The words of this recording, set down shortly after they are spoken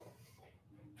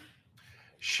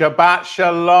Shabbat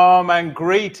shalom and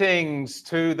greetings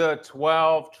to the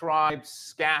 12 tribes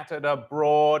scattered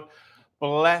abroad.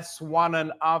 Bless one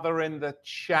another in the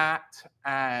chat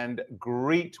and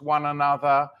greet one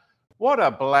another. What a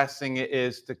blessing it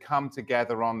is to come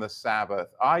together on the Sabbath.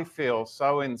 I feel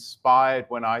so inspired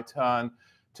when I turn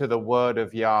to the word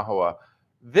of Yahweh.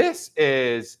 This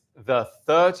is the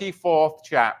 34th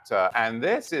chapter, and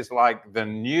this is like the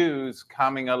news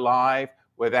coming alive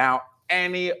without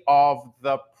any of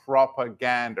the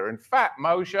propaganda. In fact,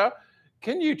 Moshe,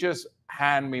 can you just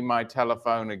hand me my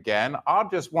telephone again? I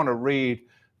just want to read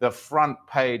the front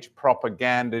page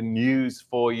propaganda news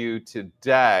for you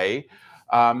today.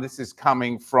 This is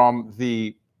coming from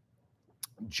the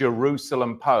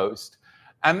Jerusalem Post.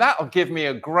 And that'll give me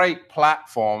a great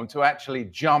platform to actually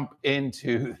jump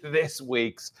into this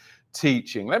week's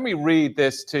teaching. Let me read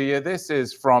this to you. This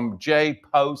is from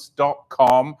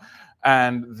jpost.com.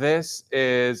 And this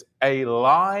is a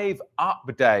live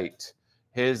update.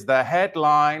 Here's the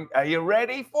headline. Are you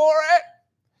ready for it?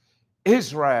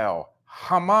 Israel,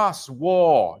 Hamas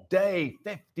war, day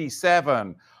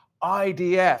 57.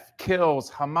 IDF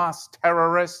kills Hamas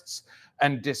terrorists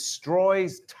and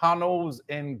destroys tunnels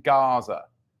in Gaza.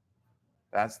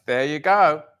 There you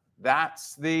go.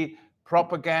 That's the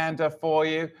propaganda for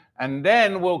you. And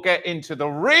then we'll get into the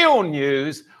real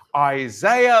news.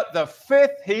 Isaiah, the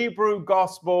 5th Hebrew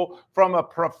gospel, from a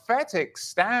prophetic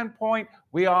standpoint,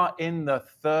 we are in the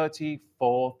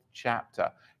 34th chapter.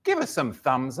 Give us some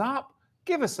thumbs up.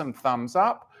 Give us some thumbs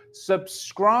up.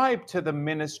 Subscribe to the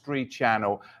ministry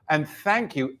channel. And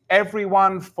thank you,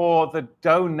 everyone, for the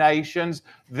donations.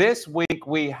 This week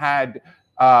we had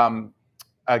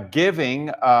a giving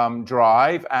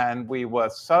drive, and we were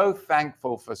so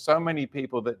thankful for so many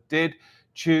people that did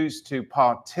choose to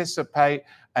participate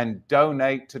and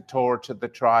donate to Torah to the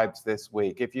Tribes this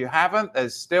week. If you haven't,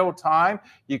 there's still time.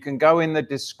 You can go in the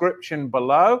description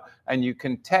below and you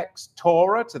can text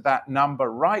Torah to that number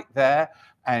right there,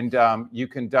 and you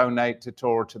can donate to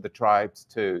Torah to the Tribes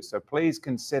too. So please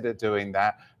consider doing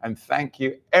that. And thank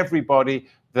you, everybody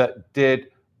that did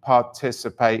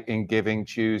participate in Giving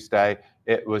Tuesday.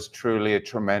 It was truly a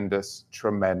tremendous,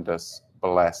 tremendous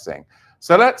blessing.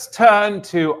 So let's turn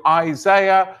to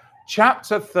Isaiah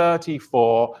chapter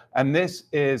 34, and this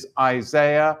is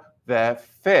Isaiah, their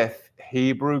 5th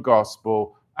Hebrew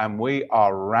gospel, and we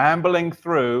are rambling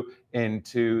through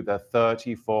into the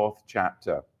 34th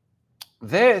chapter.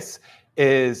 This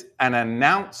is an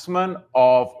announcement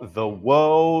of the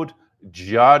world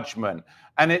judgment,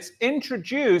 and it's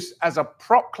introduced as a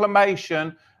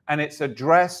proclamation, and it's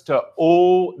addressed to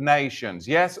all nations.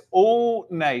 Yes, all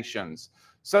nations.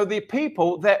 So the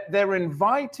people, they're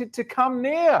invited to come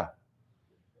near,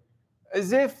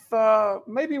 as if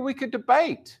maybe we could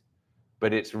debate.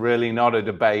 But it's really not a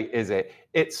debate, is it?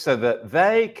 It's so that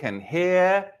they can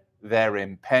hear their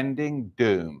impending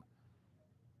doom.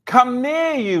 Come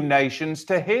near, you nations,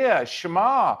 to hear,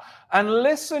 Shema, and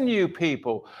listen, you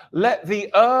people. Let the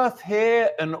earth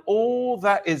hear and all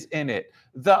that is in it,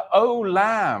 the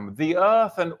Olam, the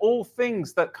earth and all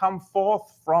things that come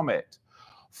forth from it.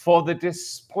 For the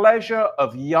displeasure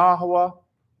of Yahweh,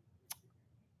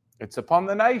 it's upon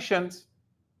the nations,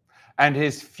 and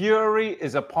his fury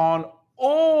is upon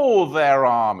all their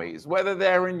armies, whether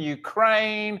they're in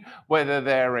Ukraine, whether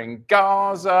they're in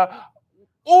Gaza,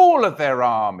 all of their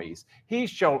armies. He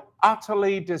shall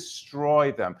utterly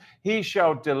destroy them. He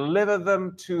shall deliver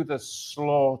them to the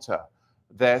slaughter.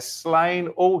 Their slain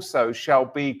also shall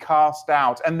be cast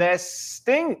out, and their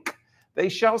stink, they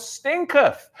shall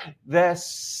stinketh. Their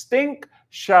stink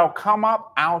shall come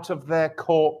up out of their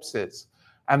corpses,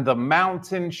 and the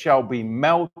mountain shall be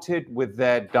melted with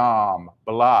their darm,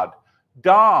 blood.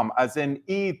 Darm, as in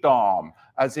Edom,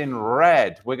 as in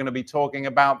red. We're going to be talking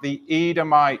about the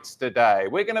Edomites today.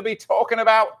 We're going to be talking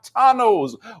about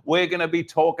tunnels. We're going to be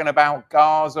talking about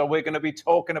Gaza. We're going to be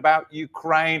talking about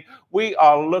Ukraine. We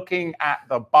are looking at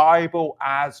the Bible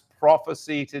as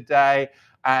prophecy today,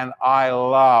 and I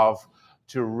love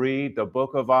to read the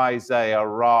book of Isaiah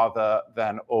rather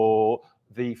than all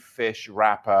the fish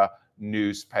wrapper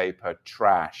newspaper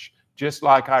trash. Just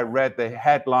like I read the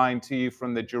headline to you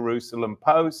from the Jerusalem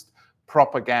Post,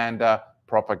 propaganda,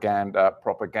 propaganda,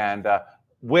 propaganda.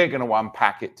 We're going to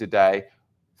unpack it today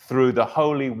through the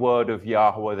holy word of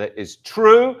Yahweh that is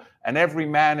true, and every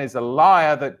man is a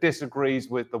liar that disagrees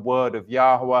with the word of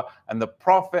Yahweh. And the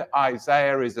prophet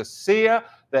Isaiah is a seer,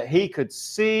 that he could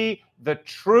see the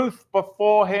truth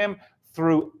before him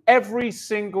through every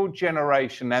single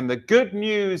generation. And the good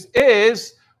news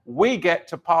is we get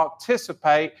to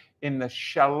participate in the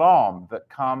shalom that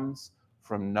comes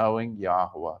from knowing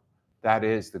Yahweh. That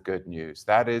is the good news.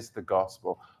 That is the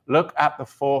gospel. Look at the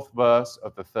 4th verse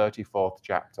of the 34th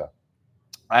chapter.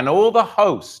 And all the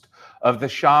host of the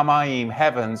Shamayim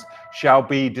heavens shall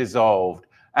be dissolved,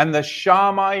 and the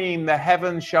Shamayim, the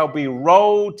heavens, shall be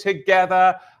rolled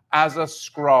together as a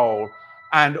scroll,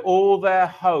 and all their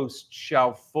hosts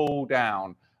shall fall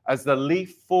down, as the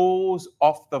leaf falls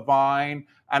off the vine,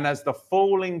 and as the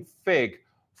falling fig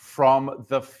from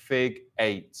the fig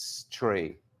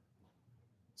tree.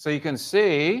 So you can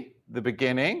see the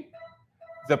beginning,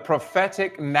 the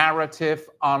prophetic narrative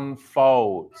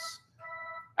unfolds.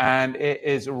 And it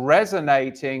is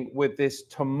resonating with this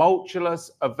tumultuous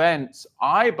events,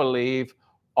 I believe,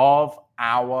 of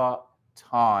our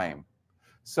time.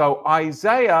 So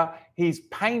Isaiah, he's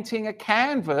painting a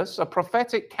canvas, a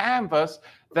prophetic canvas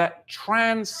that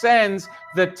transcends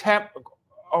the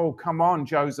Oh, come on,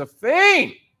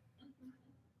 Josephine.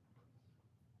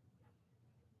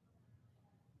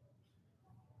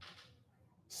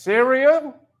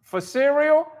 Cereal? For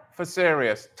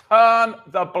serious. Turn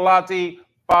the bloody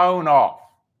phone off.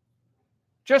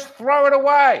 Just throw it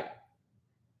away.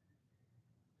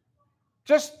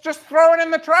 Just throw it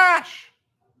in the trash.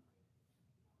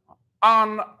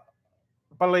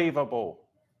 Unbelievable.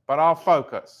 But I'll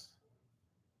focus.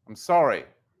 I'm sorry.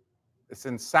 It's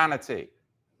insanity.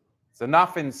 There's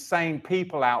enough insane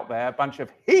people out there, a bunch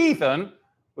of heathen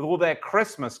with all their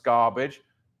Christmas garbage.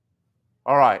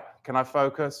 All right, can I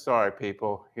focus? Sorry,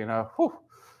 people. You know, whew.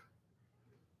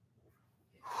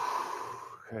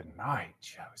 Good night,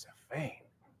 Josephine.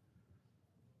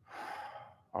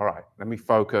 All right, let me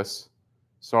focus.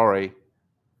 Sorry.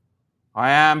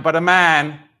 I am but a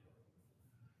man.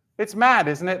 It's mad,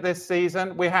 isn't it, this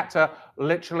season? We had to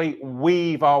literally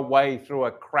weave our way through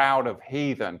a crowd of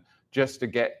heathen just to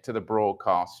get to the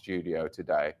broadcast studio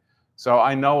today. So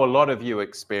I know a lot of you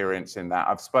experiencing that.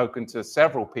 I've spoken to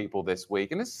several people this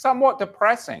week, and it's somewhat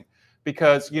depressing.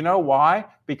 Because you know why?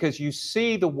 Because you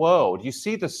see the world, you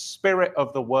see the spirit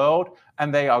of the world,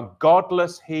 and they are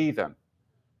godless heathen.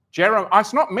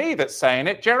 It's not me that's saying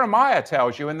it. Jeremiah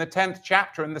tells you in the 10th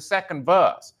chapter, in the 2nd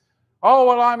verse. Oh,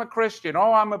 well, I'm a Christian.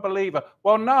 Oh, I'm a believer.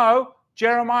 Well, no,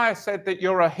 Jeremiah said that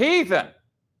you're a heathen.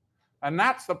 And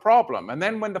that's the problem. And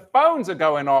then when the phones are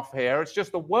going off here, it's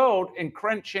just the world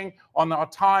encroaching on our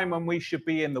time when we should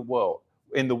be in the world,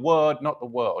 in the word, not the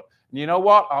world. And you know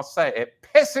what? I'll say it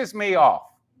pisses me off.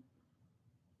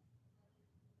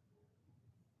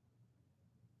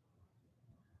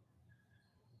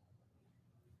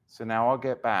 So now I'll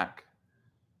get back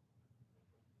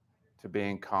to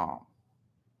being calm.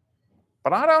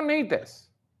 But I don't need this.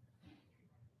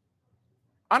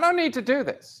 I don't need to do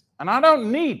this. And I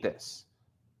don't need this.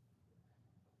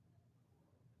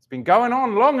 It's been going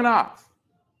on long enough.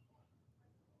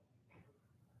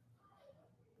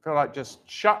 I feel like just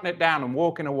shutting it down and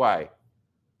walking away.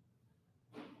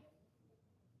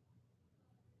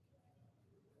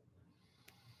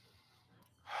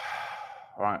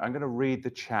 All right, I'm going to read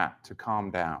the chat to calm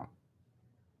down.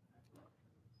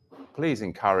 Please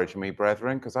encourage me,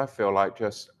 brethren, because I feel like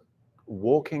just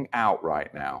walking out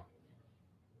right now.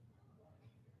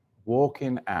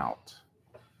 Walking out.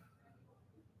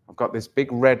 I've got this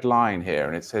big red line here,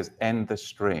 and it says end the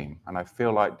stream. And I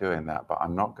feel like doing that, but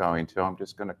I'm not going to. I'm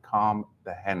just going to calm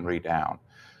the Henry down.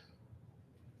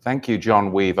 Thank you,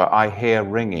 John Weaver. I hear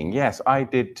ringing. Yes, I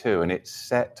did too, and it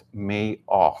set me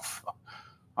off.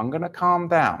 I'm going to calm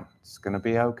down. It's going to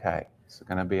be okay. It's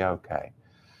going to be okay.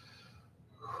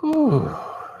 Whew.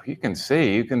 You can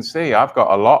see. I've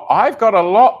got a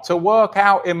lot to work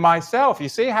out in myself. You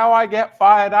see how I get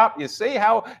fired up? You see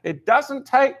how it doesn't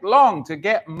take long to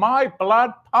get my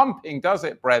blood pumping, does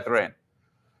it, brethren?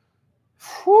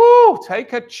 Whew,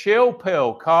 take a chill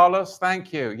pill, Carlos.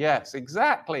 Thank you. Yes,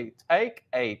 exactly. Take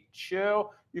a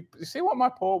chill. You see what my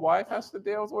poor wife has to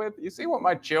deal with? You see what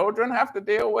my children have to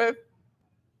deal with?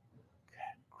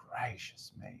 Good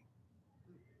gracious me.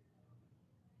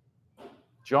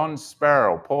 John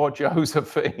Sparrow, poor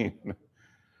Josephine.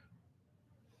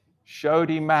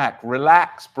 Shody Mac,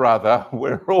 relax, brother.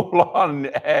 We're all on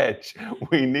edge.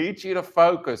 We need you to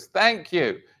focus. Thank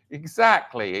you.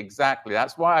 Exactly.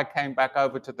 That's why I came back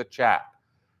over to the chat,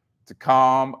 to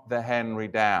calm the Henry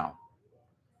down.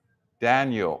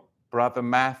 Daniel, Brother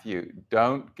Matthew,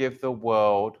 don't give the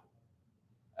world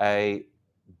a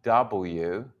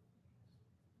W.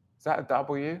 Is that a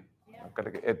W?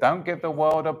 Yeah. Don't give the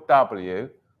world a W.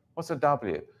 What's a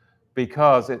W?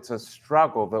 Because it's a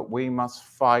struggle that we must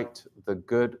fight the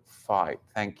good fight.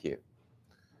 Thank you.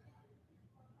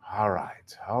 All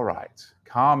right.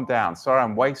 Calm down. Sorry,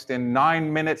 I'm wasting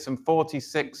 9 minutes and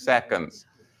 46 seconds.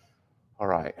 All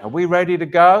right, are we ready to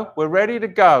go? We're ready to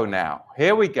go now.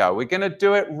 Here we go. We're going to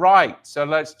do it right. So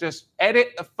let's just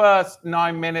edit the first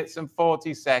 9 minutes and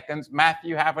 40 seconds.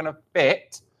 Matthew having a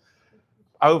fit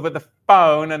over the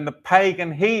phone and the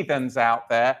pagan heathens out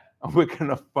there. And we're going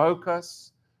to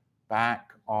focus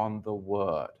back on the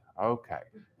word. Okay,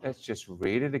 let's just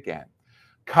read it again.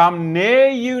 Come near,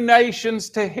 you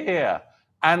nations, to hear,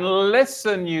 and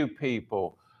listen, you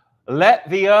people. Let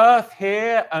the earth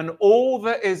hear and all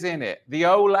that is in it, the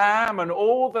olam and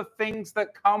all the things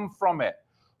that come from it.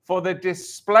 For the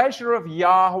displeasure of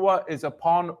Yahweh is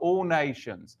upon all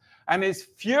nations, and his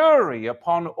fury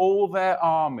upon all their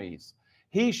armies.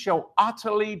 He shall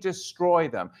utterly destroy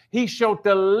them. He shall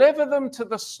deliver them to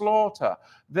the slaughter.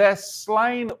 Their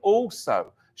slain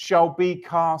also shall be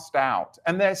cast out,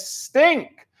 and their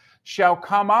stink shall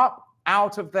come up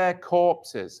out of their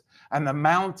corpses, and the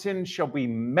mountains shall be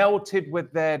melted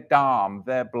with their dam,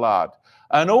 their blood.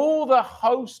 And all the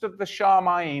host of the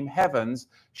Shamayim heavens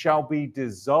shall be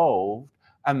dissolved,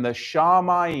 and the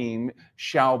Shamayim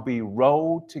shall be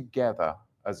rolled together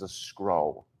as a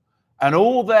scroll. And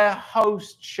all their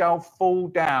host shall fall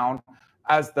down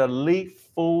as the leaf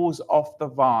falls off the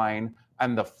vine,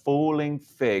 and the falling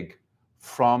fig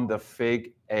from the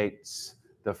fig eats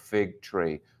the fig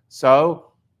tree. So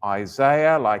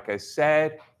Isaiah, like I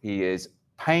said, he is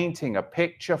painting a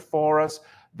picture for us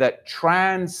that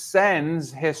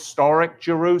transcends historic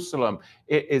Jerusalem.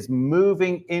 It is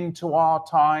moving into our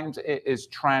times. It is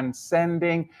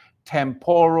transcending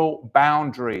temporal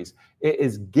boundaries. It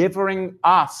is giving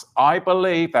us, I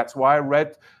believe, that's why I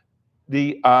read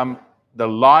the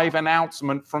live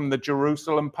announcement from the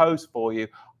Jerusalem Post for you.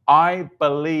 I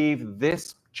believe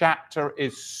this chapter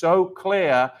is so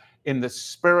clear in the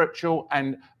spiritual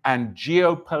and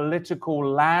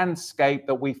geopolitical landscape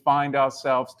that we find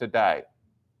ourselves today.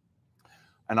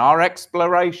 And our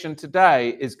exploration today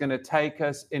is going to take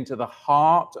us into the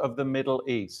heart of the Middle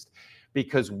East,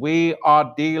 because we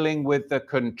are dealing with the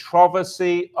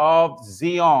controversy of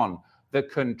Zion. The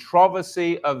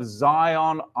controversy of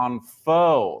Zion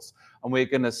unfurls, and we're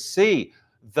going to see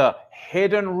the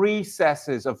hidden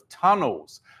recesses of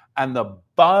tunnels and the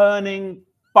burning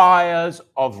fires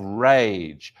of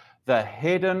rage. The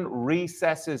hidden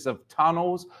recesses of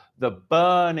tunnels, the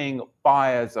burning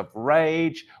fires of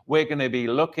rage. We're going to be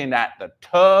looking at the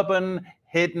turban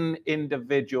hidden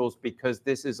individuals, because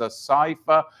this is a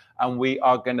cipher, and we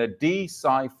are going to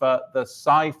decipher the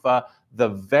cipher, the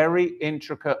very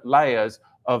intricate layers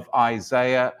of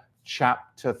Isaiah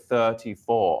chapter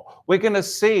 34. We're going to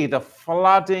see the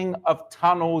flooding of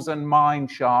tunnels and mine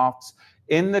shafts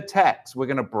in the text. We're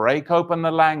going to break open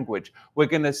the language. We're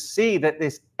going to see that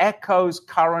this echoes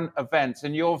current events,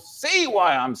 and you'll see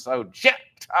why I'm so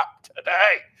jacked up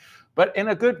today, but in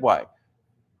a good way.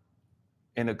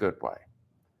 In a good way.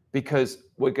 Because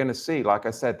we're going to see, like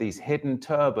I said, these hidden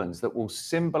turbans that will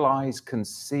symbolize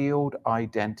concealed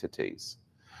identities.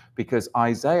 Because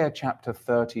Isaiah chapter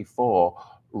 34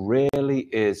 really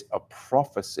is a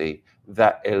prophecy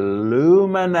that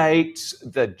illuminates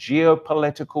the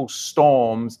geopolitical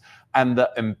storms and the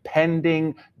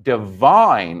impending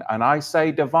divine, and I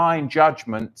say divine,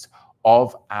 judgments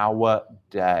of our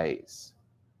days.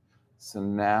 So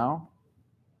now,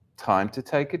 time to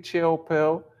take a chill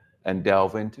pill and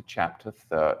delve into chapter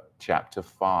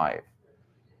 5.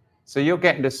 So you're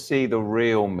getting to see the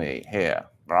real me here,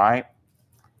 right?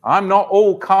 I'm not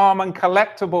all calm and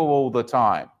collectible all the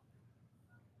time.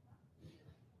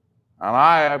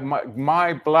 And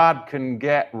my blood can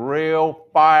get real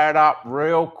fired up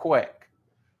real quick.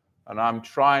 And I'm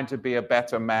trying to be a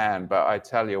better man, but I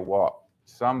tell you what,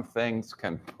 some things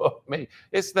can put me.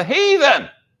 It's the heathen.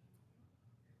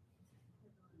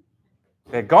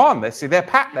 They're gone. They're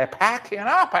packing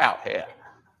up out here.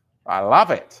 I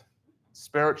love it.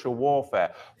 Spiritual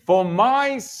warfare. For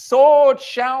my sword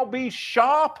shall be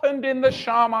sharpened in the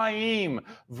Shamayim,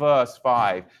 verse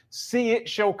 5. See, it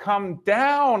shall come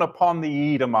down upon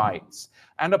the Edomites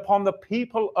and upon the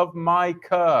people of my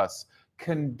curse,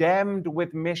 condemned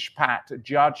with mishpat,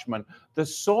 judgment. The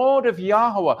sword of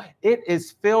Yahweh, it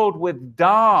is filled with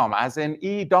dam, as in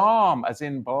Edom, as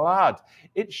in blood.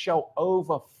 It shall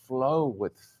overflow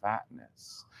with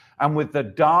fatness, and with the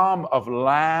dam of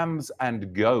lambs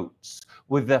and goats,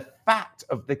 with the fat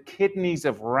of the kidneys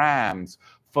of rams.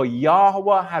 For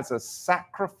Yahweh has a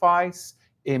sacrifice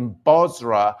in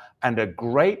Bozrah and a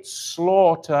great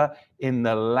slaughter in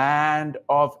the land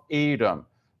of Edom.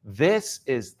 This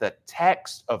is the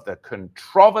text of the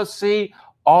controversy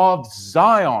of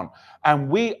Zion. And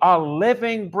we are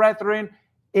living, brethren,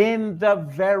 in the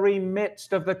very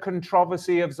midst of the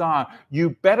controversy of Zion.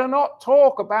 You better not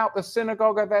talk about the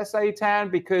synagogue of Satan,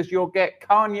 because you'll get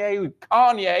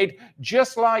Kanye'd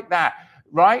just like that,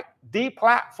 right?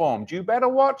 Deplatformed. You better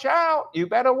watch out. You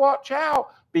better watch out,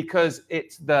 because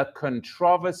it's the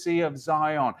controversy of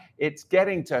Zion. It's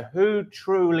getting to who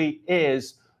truly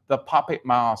is the puppet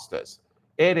masters.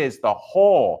 It is the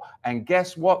whore. And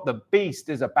guess what? The beast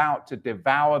is about to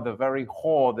devour the very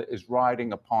whore that is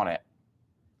riding upon it.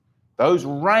 Those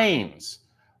reins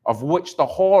of which the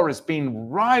whore has been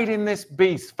riding this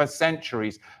beast for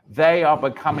centuries, they are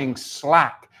becoming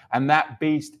slack. And that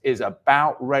beast is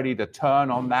about ready to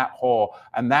turn on that whore.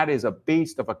 And that is a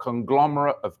beast of a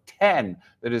conglomerate of 10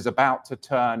 that is about to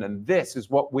turn. And this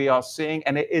is what we are seeing.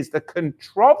 And it is the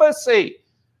controversy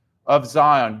of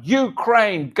Zion.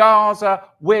 Ukraine, Gaza,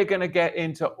 we're going to get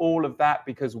into all of that,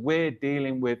 because we're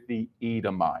dealing with the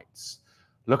Edomites.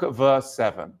 Look at verse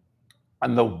 7.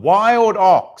 And the wild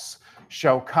ox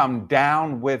shall come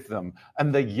down with them,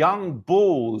 and the young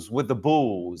bulls with the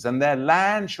bulls, and their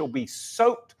land shall be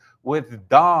soaked with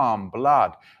dam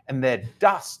blood, and their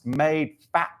dust made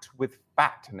fat with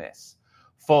fatness.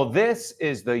 For this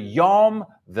is the Yom,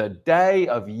 the day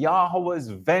of Yahweh's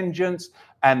vengeance,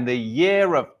 and the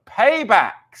year of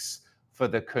paybacks for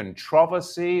the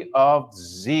controversy of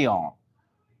Zion.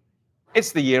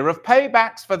 It's the year of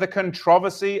paybacks for the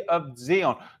controversy of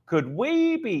Zion. Could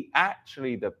we be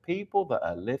actually the people that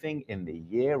are living in the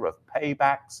year of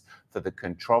paybacks for the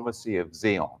controversy of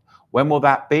Zion? When will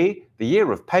that be? The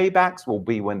year of paybacks will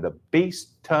be when the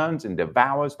beast turns and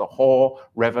devours the whore,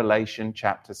 Revelation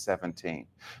chapter 17.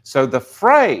 So the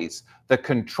phrase, the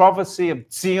controversy of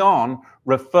Zion,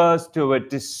 refers to a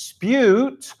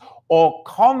dispute or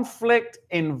conflict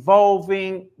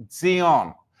involving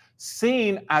Zion,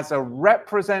 seen as a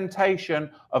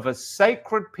representation of a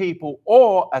sacred people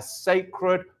or a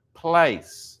sacred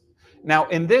place. Now,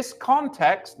 in this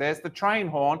context, there's the train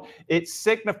horn. It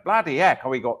signifies, bloody heck,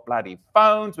 we got bloody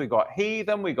phones, we got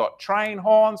heathen, we got train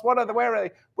horns. Where are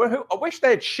they? I wish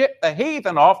they'd ship the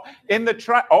heathen off in the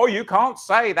train. Oh, you can't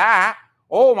say that.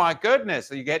 Oh, my goodness.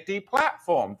 So you get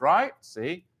deplatformed, right?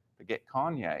 See, forget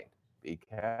Kanye. Be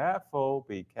careful,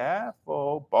 be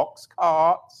careful. Box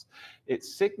carts. It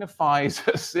signifies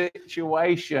a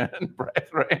situation,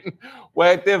 brethren,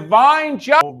 where divine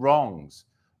justice wrongs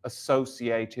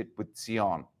associated with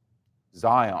Zion.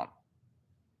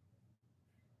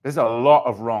 There's a lot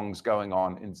of wrongs going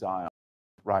on in Zion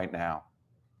right now.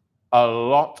 A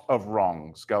lot of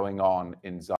wrongs going on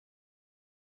in Zion.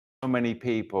 So many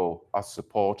people are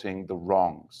supporting the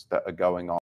wrongs that are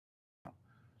going on.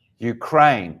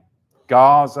 Ukraine,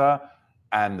 Gaza,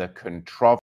 and the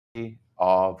controversy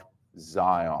of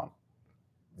Zion.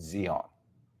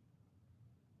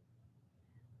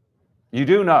 You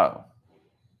do know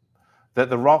that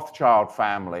the Rothschild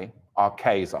family are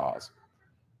Khazars,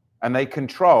 and they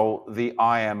control the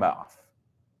IMF,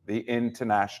 the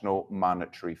International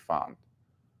Monetary Fund.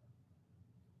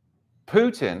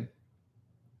 Putin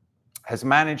has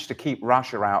managed to keep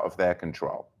Russia out of their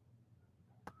control.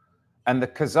 And the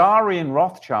Khazarian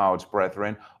Rothschilds,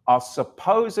 brethren, are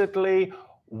supposedly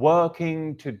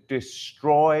working to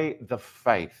destroy the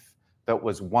faith that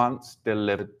was once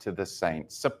delivered to the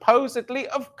saints. Supposedly,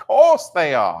 of course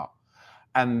they are.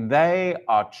 And they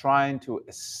are trying to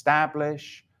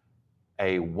establish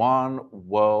a one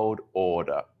world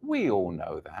order. We all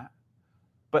know that.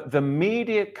 But the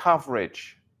media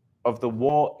coverage of the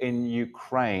war in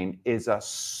Ukraine is a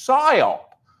psyop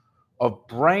of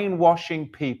brainwashing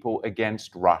people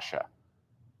against Russia.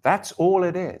 That's all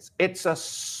it is. It's a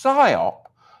psyop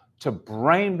to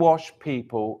brainwash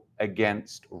people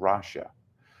against Russia.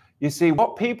 You see,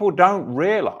 what people don't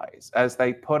realize as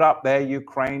they put up their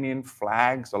Ukrainian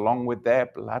flags along with their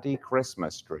bloody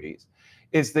Christmas trees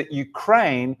is that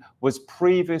Ukraine was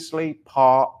previously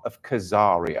part of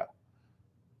Khazaria,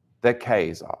 the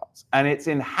Khazars, and its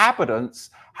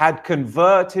inhabitants had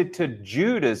converted to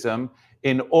Judaism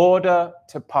in order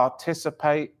to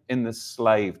participate in the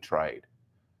slave trade.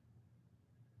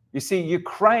 You see,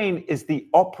 Ukraine is the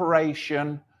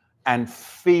operation and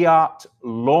fiat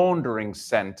laundering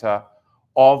center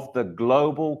of the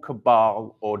global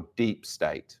cabal or deep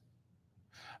state.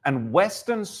 And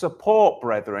Western support,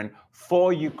 brethren,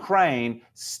 for Ukraine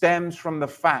stems from the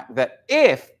fact that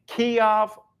if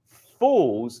Kiev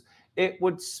falls, it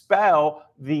would spell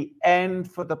the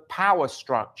end for the power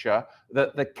structure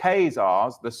that the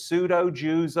Khazars, the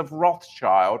pseudo-Jews of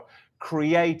Rothschild,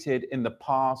 created in the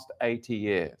past 80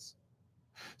 years.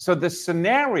 So the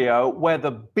scenario where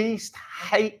the beast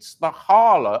hates the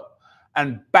harlot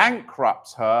and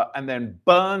bankrupts her and then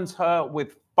burns her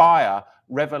with inspire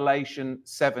Revelation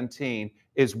 17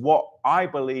 is what I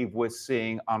believe we're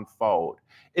seeing unfold.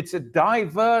 It's a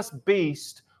diverse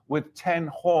beast with 10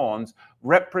 horns,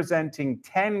 representing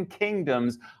 10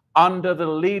 kingdoms under the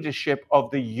leadership of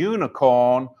the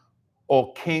unicorn,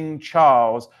 or King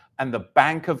Charles, and the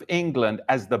Bank of England,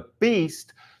 as the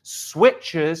beast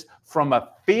switches from a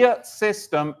fiat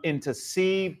system into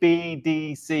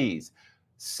CBDCs,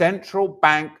 central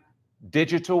bank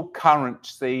digital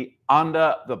currency,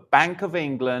 under the Bank of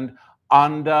England,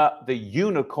 under the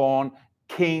unicorn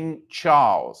King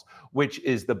Charles, which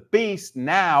is the beast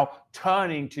now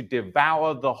turning to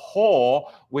devour the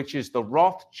whore, which is the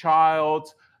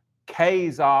Rothschilds,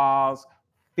 Khazars,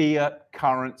 fiat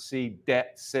currency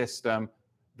debt system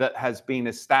that has been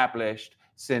established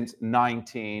since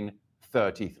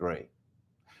 1933.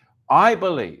 I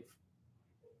believe,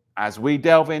 as we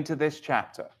delve into this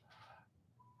chapter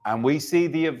and we see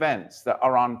the events that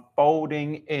are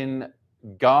unfolding in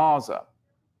Gaza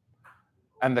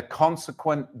and the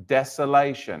consequent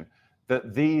desolation,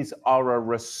 that these are a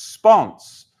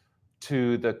response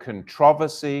to the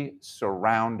controversy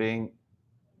surrounding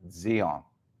Zion.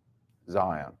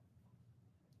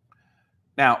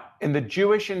 Now, in the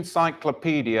Jewish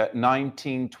Encyclopedia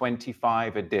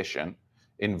 1925 edition,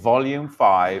 in volume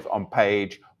 5 on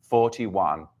page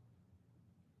 41,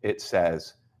 it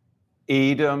says,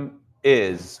 Edom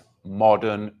is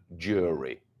modern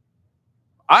Jewry.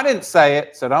 I didn't say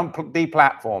it, so don't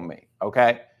deplatform me,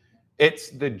 okay? It's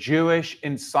the Jewish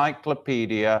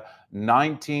Encyclopedia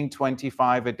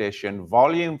 1925 edition,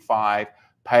 volume 5,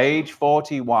 page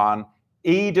 41.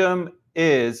 Edom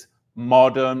is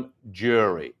modern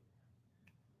Jewry.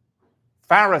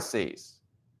 Pharisees,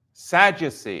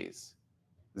 Sadducees,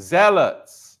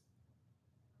 Zealots,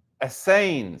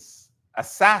 Essenes,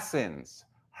 assassins,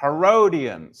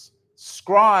 Herodians,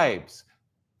 scribes,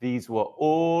 these were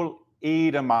all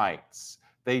Edomites.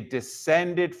 They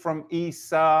descended from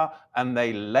Esau and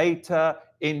they later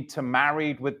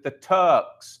intermarried with the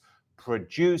Turks,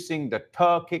 producing the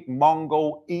Turkic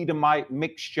Mongol Edomite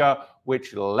mixture,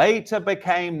 which later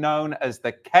became known as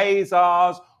the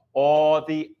Khazars, or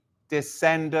the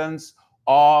descendants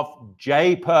of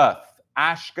Japheth,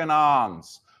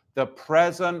 Ashkenaz, the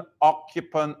present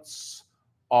occupants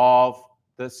of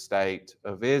the state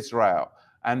of Israel.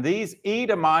 And these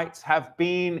Edomites have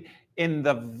been in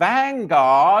the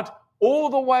vanguard all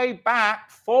the way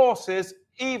back, forces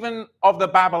even of the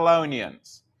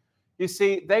Babylonians. You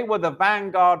see, they were the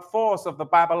vanguard force of the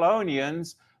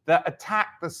Babylonians that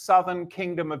attacked the southern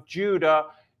kingdom of Judah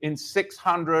in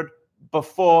 600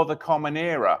 before the Common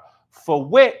Era, for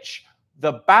which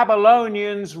the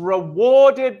Babylonians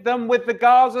rewarded them with the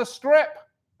Gaza Strip.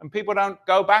 And people don't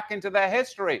go back into their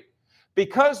history.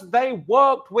 Because they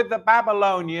worked with the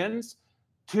Babylonians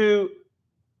to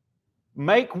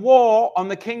make war on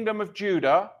the kingdom of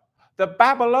Judah, the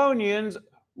Babylonians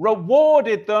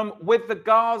rewarded them with the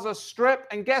Gaza Strip.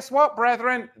 And guess what,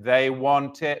 brethren? They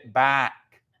want it back.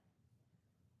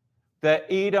 The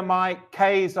Edomite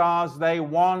Khazars, they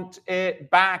want it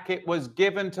back. It was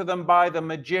given to them by the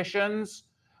magicians,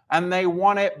 and they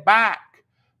want it back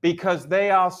because they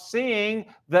are seeing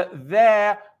that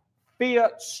their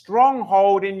fiat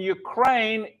stronghold in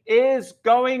Ukraine is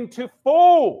going to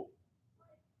fall.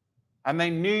 And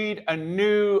they need a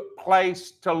new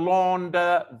place to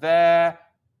launder their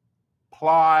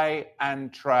ply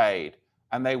and trade.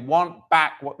 And they want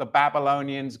back what the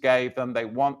Babylonians gave them. They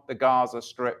want the Gaza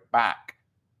Strip back.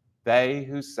 They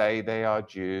who say they are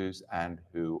Jews and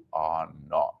who are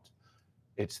not.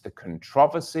 It's the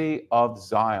controversy of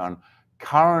Zion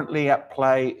currently at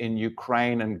play in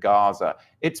Ukraine and Gaza.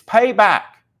 It's payback.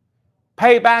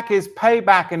 Payback is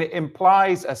payback, and it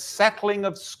implies a settling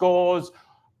of scores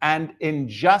and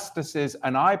injustices.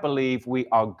 And I believe we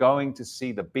are going to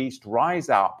see the beast rise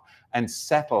up and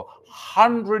settle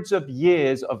hundreds of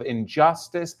years of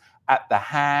injustice at the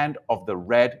hand of the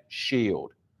Red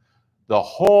Shield, the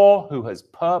whore who has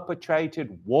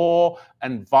perpetrated war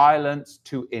and violence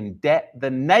to indebt the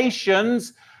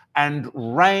nations and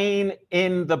reign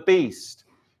in the beast.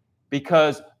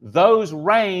 Because those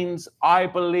reins, I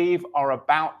believe, are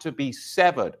about to be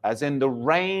severed, as in the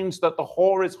reins that the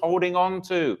whore is holding on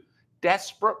to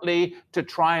desperately to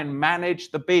try and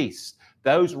manage the beast.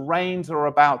 Those reins are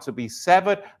about to be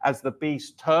severed as the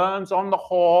beast turns on the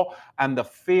whore and the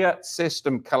fiat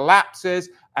system collapses,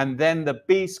 and then the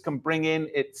beast can bring in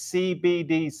its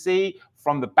CBDC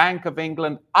from the Bank of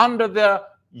England under the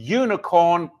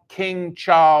unicorn King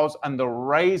Charles and the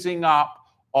raising up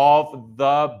of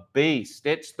the beast.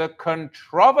 It's the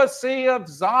controversy of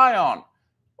Zion.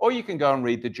 Or you can go and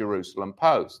read the Jerusalem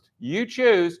Post. You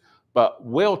choose, But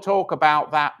we'll talk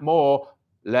about that more.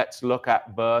 Let's look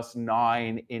at verse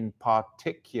 9 in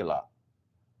particular.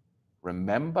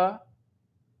 Remember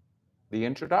the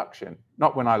introduction,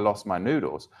 not when I lost my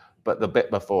noodles, but the bit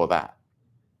before that,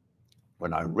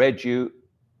 when I read you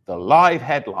the live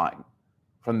headline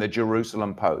from the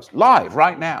Jerusalem Post, live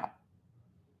right now,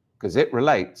 because it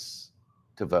relates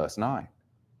to verse 9.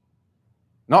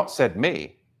 Not said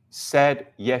me, said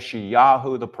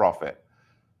Yeshayahu the prophet.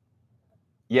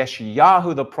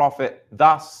 Yeshayahu the prophet,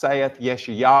 thus saith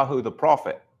Yeshayahu the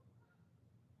prophet,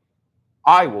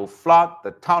 I will flood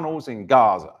the tunnels in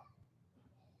Gaza.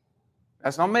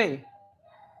 That's not me.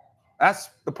 That's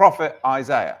the prophet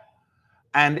Isaiah.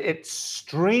 And its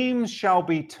streams shall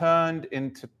be turned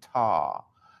into tar,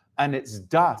 and its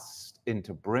dust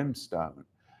into brimstone,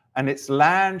 and its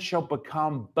land shall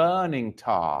become burning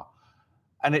tar,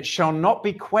 and it shall not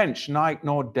be quenched night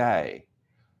nor day.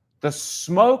 The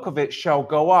smoke of it shall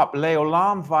go up,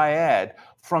 leolam vaed,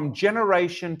 from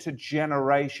generation to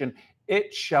generation.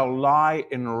 It shall lie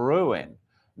in ruin.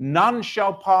 None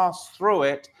shall pass through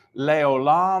it,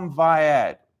 leolam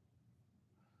vaed.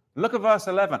 Look at verse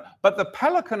 11. But the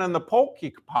pelican and the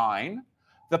porcupine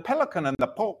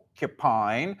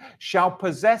shall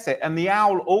possess it, and the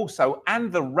owl also,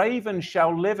 and the raven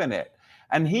shall live in it.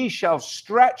 And he shall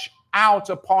stretch out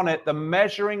upon it the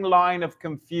measuring line of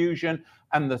confusion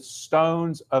and the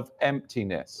stones of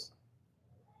emptiness.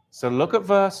 So look at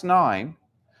verse 9.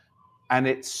 And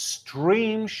its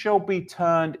stream shall be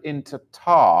turned into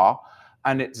tar,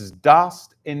 and its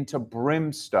dust into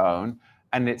brimstone,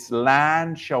 and its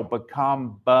land shall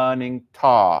become burning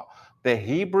tar. The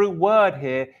Hebrew word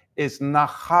here is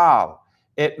nahal.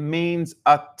 It means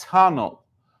a tunnel,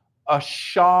 a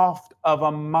shaft of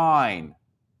a mine.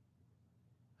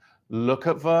 Look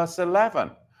at verse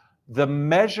 11. The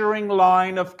measuring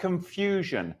line of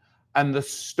confusion and the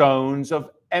stones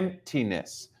of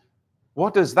emptiness.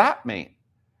 What does that mean?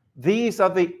 These are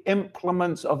the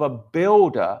implements of a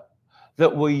builder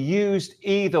that were used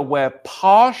either where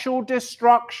partial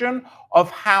destruction of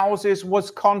houses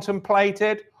was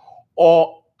contemplated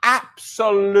or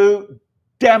absolute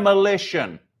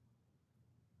demolition.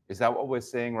 Is that what we're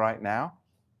seeing right now?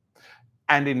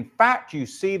 And in fact, you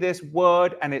see this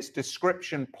word and its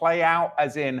description play out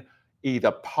as in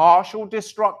either partial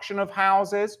destruction of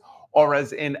houses or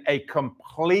as in a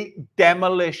complete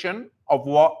demolition of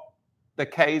what the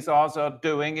Khazars are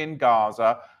doing in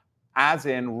Gaza, as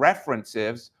in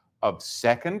references of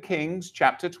 2 Kings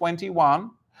chapter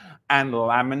 21 and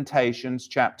Lamentations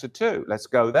chapter 2. Let's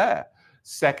go there.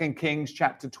 2 Kings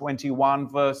chapter 21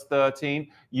 verse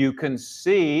 13, you can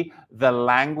see the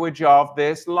language of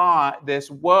this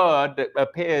word that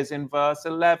appears in verse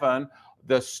 11,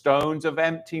 the stones of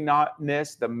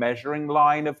emptiness, the measuring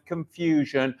line of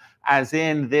confusion, as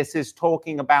in this is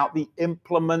talking about the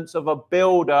implements of a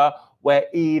builder where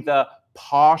either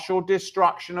partial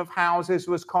destruction of houses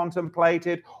was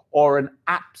contemplated or an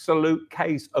absolute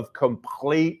case of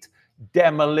complete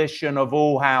demolition of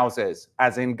all houses,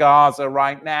 as in Gaza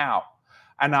right now.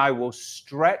 And I will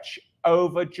stretch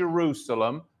over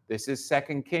Jerusalem. This is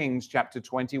 2 Kings chapter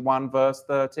 21 verse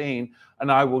 13.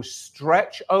 And I will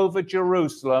stretch over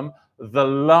Jerusalem the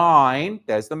line,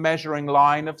 there's the measuring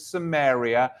line of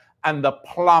Samaria, and the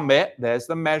plummet, there's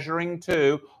the measuring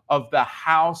too, of the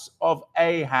house of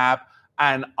Ahab,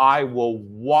 and I will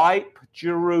wipe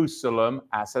Jerusalem,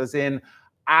 as in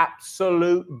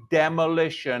absolute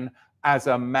demolition, as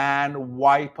a man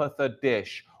wipeth a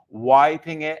dish,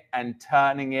 wiping it and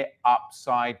turning it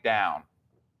upside down.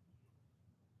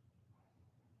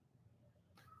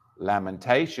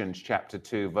 Lamentations chapter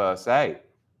 2 verse 8.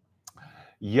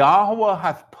 Yahweh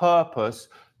hath purpose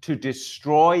to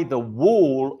destroy the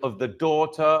wall of the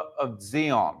daughter of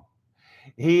Zion.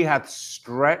 He hath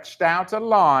stretched out a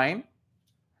line.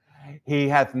 He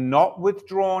hath not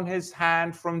withdrawn his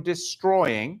hand from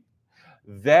destroying.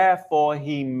 Therefore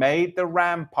he made the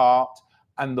rampart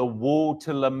and the wall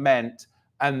to lament,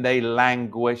 and they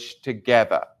languish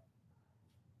together.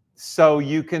 So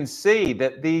you can see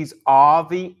that these are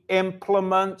the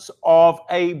implements of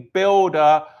a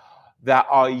builder that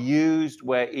are used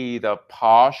where either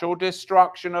partial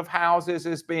destruction of houses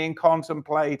is being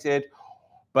contemplated,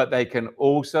 but they can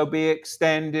also be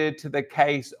extended to the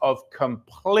case of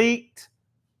complete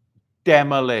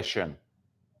demolition.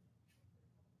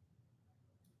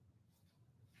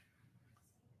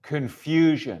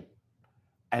 Confusion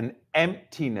and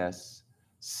emptiness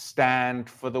stand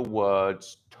for the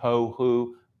words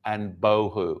tohu and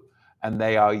bohu, and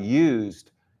they are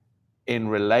used in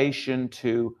relation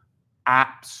to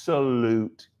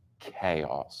absolute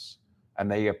chaos,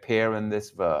 and they appear in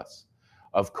this verse.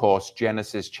 Of course,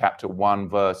 Genesis chapter 1,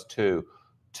 verse 2,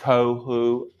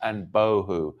 tohu and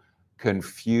bohu,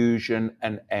 confusion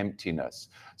and emptiness.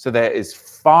 So there is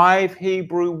 5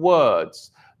 Hebrew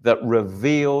words that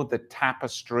reveal the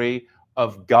tapestry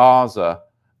of Gaza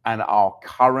and our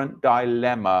current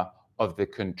dilemma of the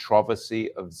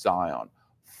controversy of Zion.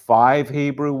 5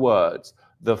 Hebrew words.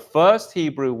 The first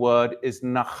Hebrew word is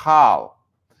nachal.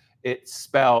 It's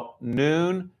spelled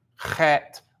nun,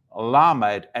 chet,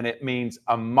 lamed, and it means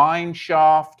a mine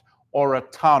shaft or a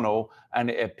tunnel, and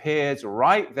it appears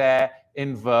right there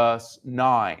in verse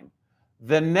 9.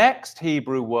 The next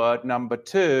Hebrew word, number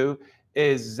 2,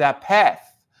 is zapeth,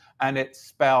 and it's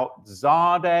spelled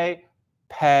zade,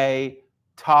 pe,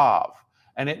 tav,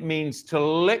 and it means to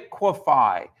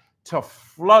liquefy, to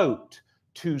float,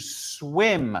 to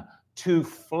swim, to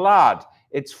flood.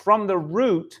 It's from the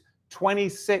root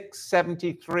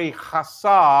 2673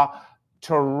 chasar,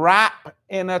 to wrap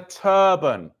in a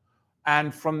turban,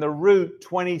 and from the root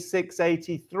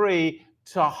 2683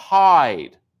 to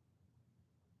hide.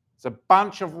 It's a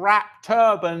bunch of wrapped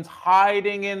turbans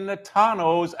hiding in the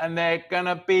tunnels, and they're going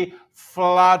to be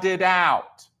flooded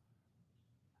out.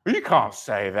 You can't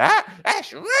say that.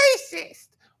 That's racist.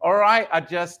 All right, I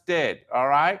just did. All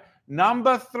right.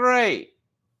 Number 3,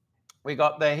 we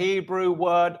got the Hebrew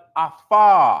word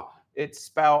afar. It's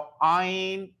spelled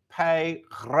ayin, pei,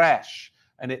 resh,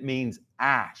 and it means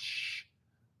ash,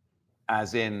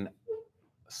 as in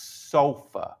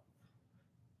sulfur,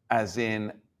 as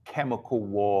in chemical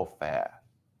warfare.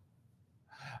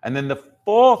 And then the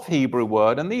 4th Hebrew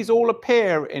word, and these all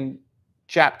appear in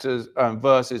chapters,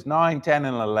 verses 9, 10,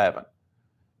 and 11,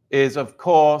 is, of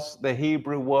course, the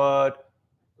Hebrew word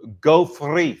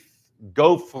gophrith,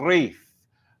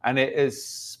 and it is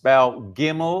spelled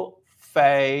gimel,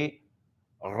 fe,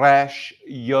 resh,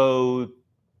 yod,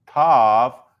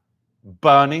 tav,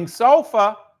 burning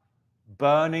sulfur,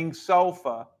 burning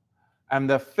sulfur. And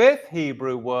the 5th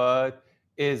Hebrew word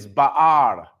is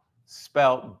ba'ar,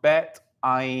 spelled bet,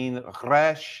 ayin,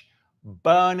 resh,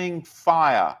 burning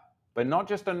fire, but not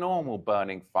just a normal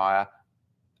burning fire,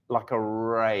 like a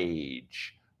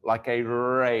rage, like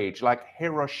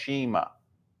Hiroshima,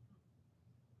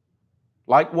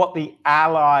 like what the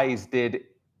Allies did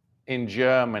in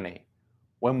Germany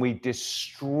when we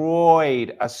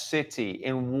destroyed a city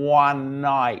in one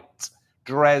night,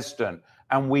 Dresden,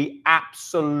 and we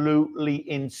absolutely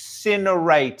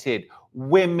incinerated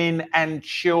women and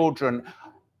children,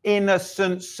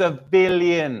 innocent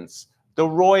civilians. The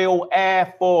Royal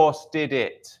Air Force did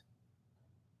it.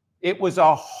 It was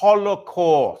a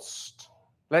Holocaust.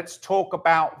 Let's talk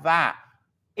about that.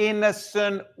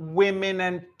 Innocent women,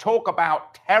 and talk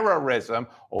about terrorism.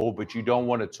 Oh, but you don't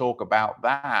want to talk about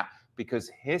that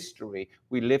because history,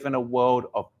 we live in a world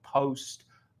of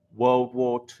post-World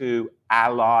War II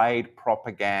Allied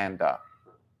propaganda.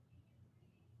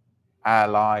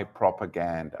 Allied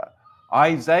propaganda.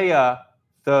 Isaiah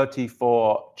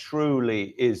 34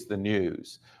 truly is the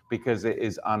news because it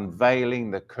is unveiling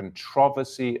the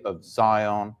controversy of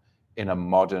Zion in a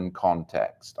modern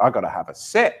context. I got to have a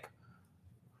sip.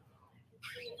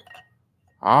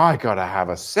 I got to have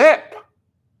a sip.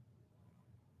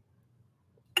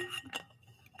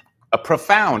 A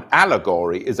profound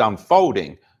allegory is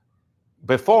unfolding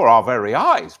before our very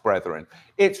eyes, brethren.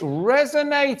 It's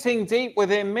resonating deep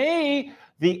within me,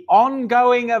 the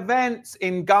ongoing events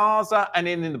in Gaza and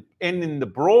in the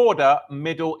broader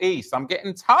Middle East. I'm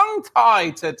getting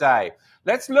tongue-tied today.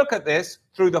 Let's look at this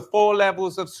through the 4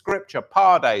 levels of Scripture.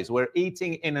 Pardes, we're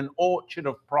eating in an orchard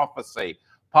of prophecy.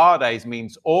 Pardes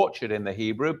means orchard in the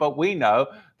Hebrew, but we know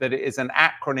that it is an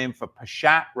acronym for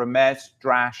Peshat, Remez,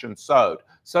 Drash, and Sod.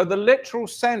 So the literal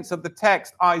sense of the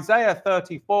text, Isaiah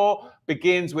 34,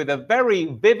 begins with a very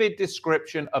vivid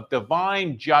description of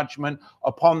divine judgment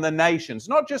upon the nations.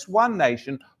 Not just one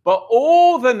nation, but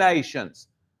all the nations.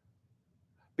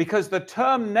 Because the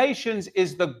term nations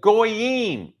is the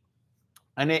goyim,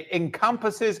 and it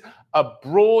encompasses a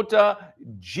broader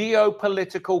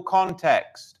geopolitical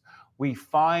context. We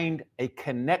find a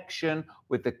connection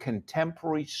with the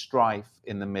contemporary strife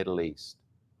in the Middle East.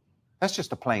 That's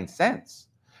just a plain sense.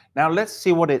 Now let's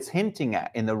see what it's hinting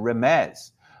at in the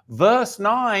Remez. Verse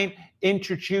 9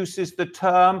 introduces the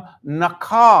term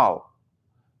nakal,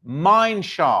 mine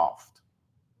shaft,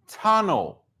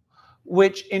 tunnel,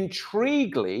 which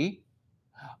intriguingly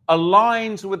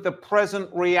aligns with the present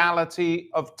reality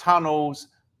of tunnels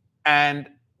and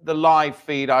the live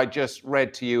feed I just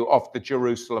read to you off the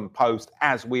Jerusalem Post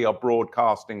as we are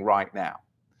broadcasting right now.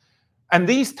 And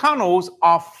these tunnels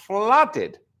are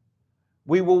flooded.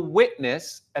 We will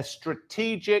witness a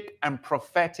strategic and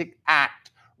prophetic act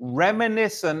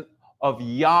reminiscent of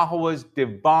Yahweh's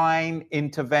divine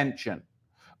intervention.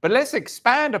 But let's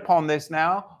expand upon this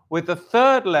now with the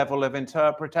third level of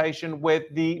interpretation with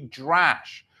the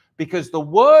drash, because the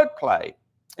wordplay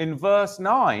in verse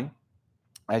 9,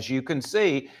 as you can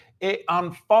see, it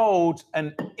unfolds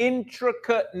an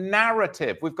intricate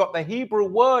narrative. We've got the Hebrew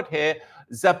word here,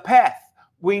 zapeth,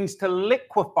 means to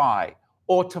liquefy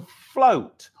or to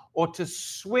float or to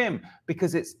swim,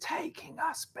 because it's taking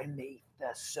us beneath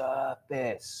the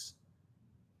surface,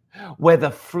 where the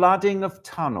flooding of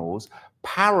tunnels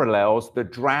parallels the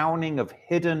drowning of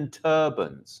hidden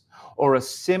turbans, or a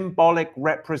symbolic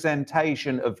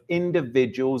representation of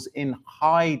individuals in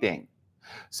hiding.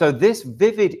 So this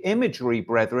vivid imagery,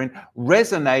 brethren,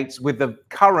 resonates with the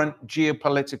current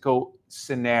geopolitical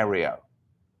scenario.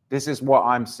 This is what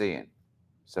I'm seeing.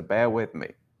 So bear with me.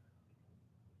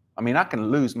 I mean, I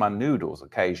can lose my noodles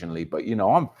occasionally, but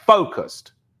I'm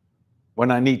focused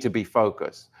when I need to be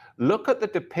focused. Look at the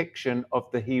depiction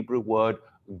of the Hebrew word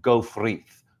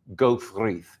gophrith,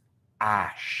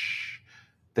 ash.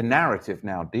 The narrative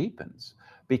now deepens,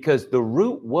 because the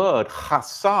root word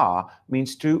chasar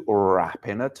means to wrap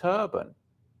in a turban.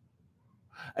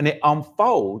 And it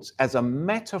unfolds as a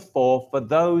metaphor for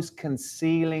those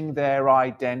concealing their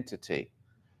identity.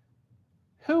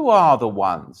 Who are the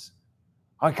ones?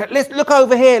 Okay, let's look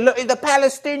over here. Look, the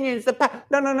Palestinians.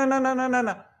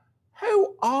 No.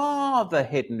 Who are the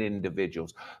hidden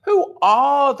individuals? Who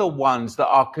are the ones that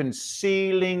are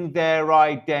concealing their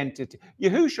identity?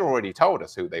 Yahushua already told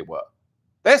us who they were.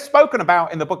 They're spoken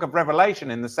about in the book of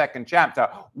Revelation in the 2nd chapter.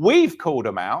 We've called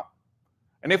them out.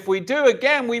 And if we do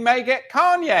again, we may get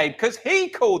Kanye, because he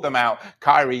called them out.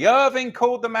 Kyrie Irving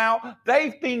called them out.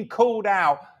 They've been called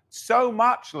out so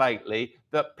much lately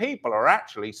that people are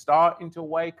actually starting to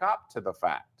wake up to the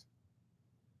fact.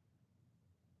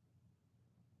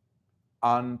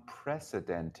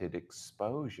 Unprecedented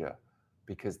exposure,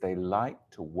 because they like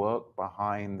to work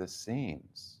behind the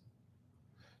scenes.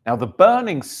 Now, the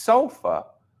burning sulfur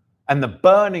and the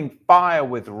burning fire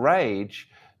with rage,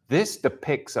 this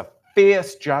depicts a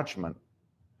fierce judgment,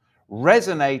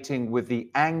 resonating with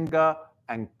the anger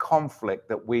and conflict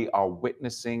that we are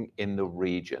witnessing in the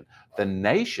region. The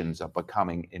nations are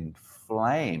becoming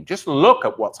inflamed. Just look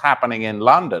at what's happening in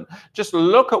London. Just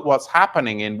look at what's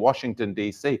happening in Washington,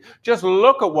 D.C. Just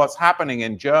look at what's happening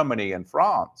in Germany and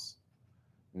France.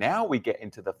 Now we get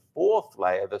into the fourth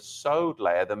layer, the sod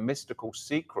layer, the mystical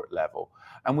secret level.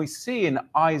 And we see in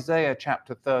Isaiah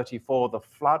chapter 34, the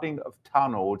flooding of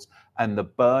tunnels and the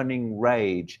burning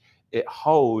rage. It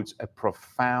holds a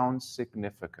profound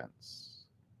significance,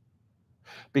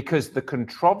 because the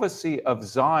controversy of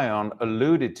Zion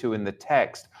alluded to in the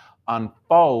text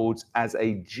unfolds as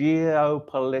a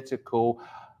geopolitical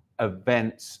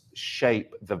events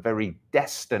shape the very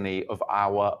destiny of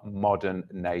our modern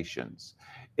nations.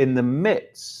 In the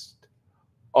midst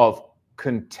of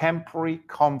contemporary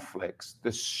conflicts,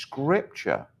 the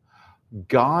scripture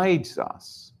guides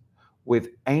us with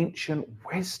ancient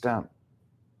wisdom.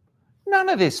 None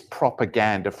of this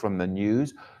propaganda from the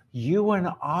news. You and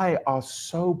I are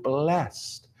so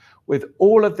blessed with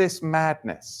all of this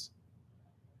madness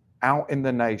out in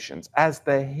the nations, as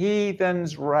the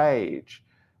heathens rage,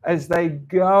 as they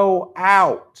go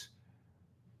out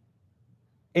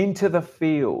into the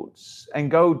fields and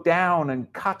go down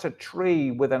and cut a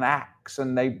tree with an axe,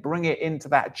 and they bring it into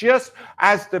that, just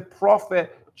as the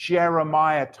prophet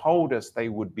Jeremiah told us they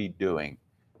would be doing.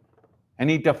 And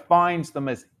he defines them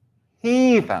as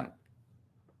heathen.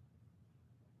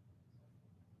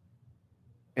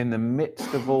 In the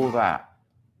midst of all that,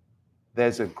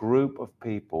 there's a group of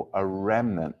people, a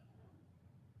remnant,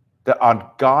 that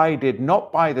are guided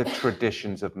not by the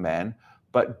traditions of men,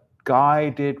 but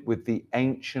guided with the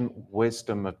ancient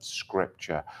wisdom of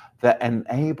Scripture that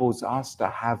enables us to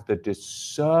have the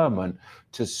discernment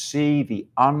to see the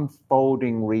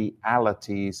unfolding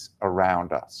realities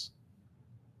around us.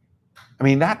 I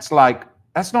mean, that's not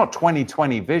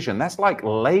 20/20 vision. That's like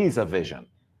laser vision.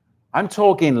 I'm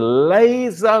talking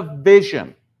laser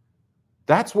vision.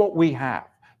 That's what we have.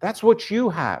 That's what you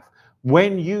have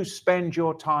when you spend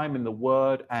your time in the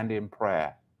Word and in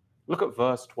prayer. Look at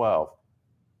verse 12.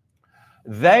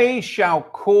 They shall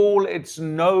call its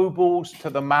nobles to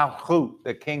the Malchut,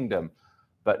 the kingdom,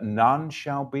 but none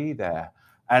shall be there.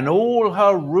 And all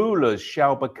her rulers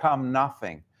shall become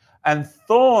nothing. And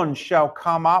thorns shall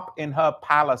come up in her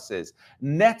palaces,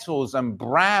 nettles and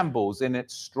brambles in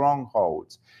its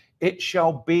strongholds. It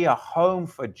shall be a home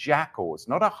for jackals,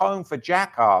 not a home for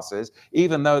jackasses,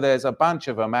 even though there's a bunch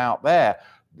of them out there,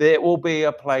 There will be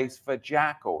a place for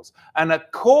jackals and a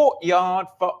courtyard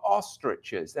for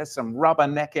ostriches. There's some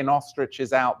rubbernecking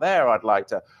ostriches out there I'd like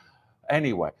to.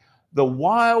 Anyway, the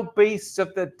wild beasts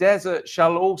of the desert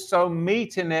shall also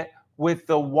meet in it with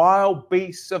the wild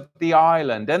beasts of the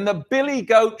island, and the billy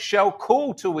goat shall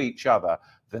call to each other.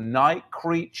 The night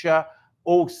creature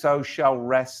also shall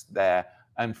rest there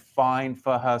and find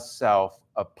for herself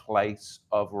a place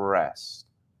of rest.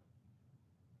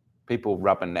 People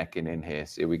rubbernecking in here.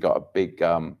 See, we got a big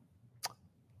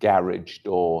garage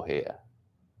door here.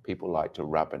 People like to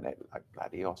rubberneck like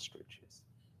bloody ostriches.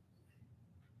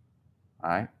 All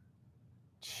right?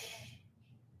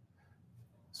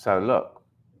 So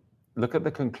look at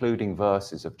the concluding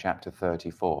verses of chapter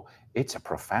 34. It's a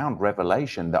profound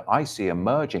revelation that I see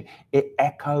emerging. It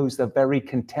echoes the very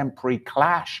contemporary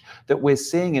clash that we're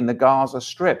seeing in the Gaza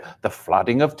Strip, the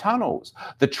flooding of tunnels,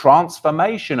 the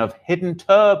transformation of hidden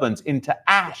turbans into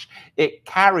ash. It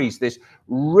carries this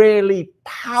really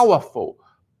powerful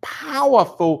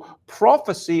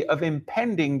prophecy of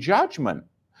impending judgment.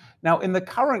 Now, in the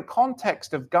current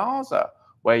context of Gaza,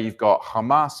 where you've got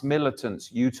Hamas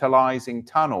militants utilizing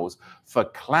tunnels for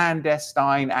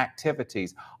clandestine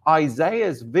activities,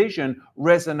 Isaiah's vision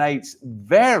resonates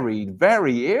very,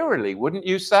 very eerily, wouldn't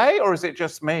you say? Or is it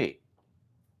just me?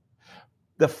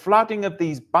 The flooding of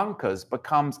these bunkers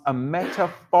becomes a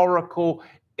metaphorical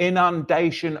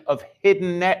inundation of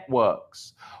hidden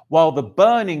networks, while the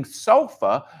burning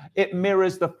sulfur, it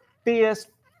mirrors the fierce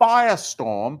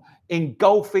firestorm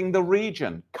engulfing the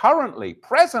region. Currently,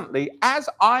 presently, as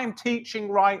I'm teaching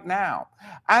right now,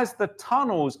 as the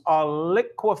tunnels are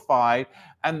liquefied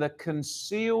and the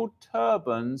concealed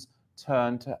turbans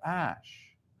turn to ash.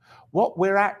 What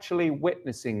we're actually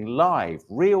witnessing live,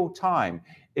 real time,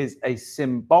 is a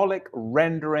symbolic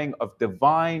rendering of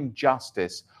divine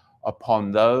justice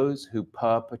upon those who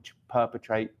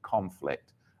perpetrate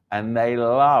conflict. And they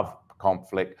love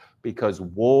conflict because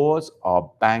wars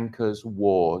are bankers'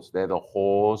 wars. They're the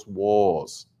whores'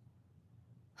 wars.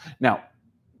 Now,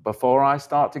 before I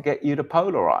start to get you to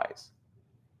polarize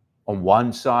on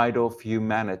one side of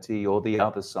humanity or the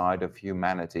other side of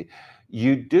humanity,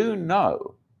 you do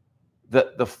know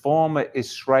that the former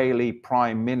Israeli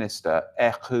Prime Minister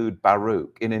Ehud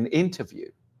Barak, in an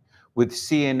interview with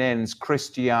CNN's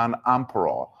Christian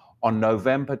Amparo on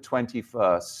November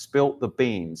 21st, spilt the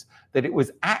beans that it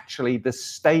was actually the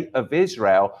state of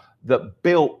Israel that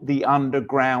built the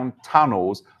underground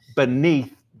tunnels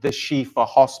beneath the Shifa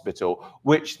hospital,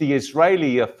 which the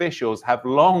Israeli officials have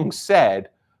long said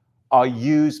are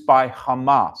used by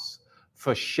Hamas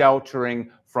for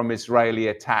sheltering from Israeli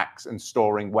attacks and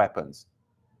storing weapons.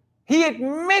 He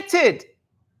admitted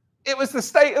it was the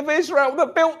state of Israel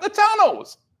that built the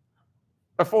tunnels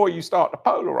before you start to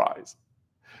polarize.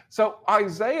 So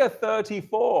Isaiah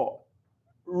 34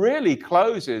 really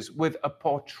closes with a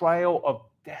portrayal of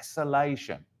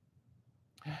desolation.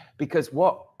 Because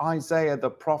what Isaiah the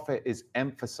prophet is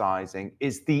emphasizing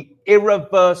is the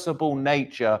irreversible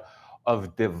nature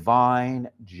of divine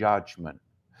judgment.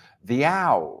 The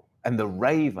owl and the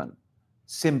raven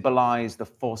symbolize the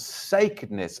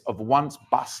forsakenness of once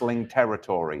bustling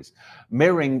territories,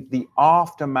 mirroring the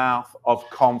aftermath of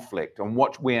conflict and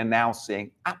what we are now seeing,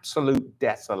 absolute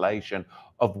desolation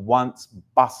of once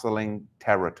bustling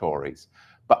territories.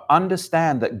 But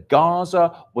understand that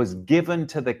Gaza was given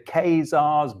to the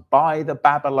Khazars by the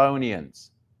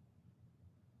Babylonians.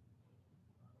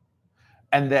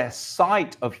 And their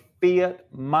site of fiat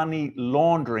money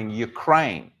laundering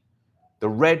Ukraine, the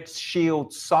Red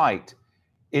Shield site,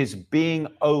 is being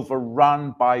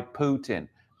overrun by Putin,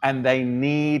 and they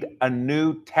need a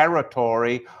new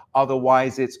territory.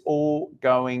 Otherwise, it's all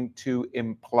going to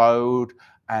implode.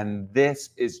 And this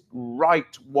is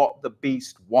right what the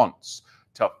beast wants,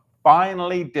 to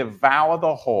finally devour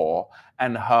the whore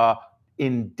and her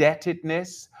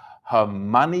indebtedness, her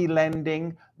money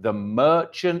lending, the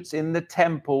merchants in the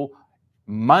temple,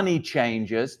 money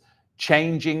changers,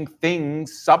 changing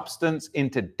things, substance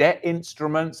into debt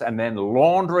instruments, and then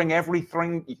laundering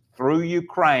everything through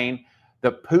Ukraine,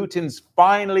 that Putin's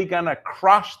finally going to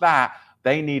crush that.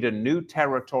 They need a new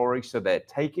territory, so they're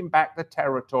taking back the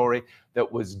territory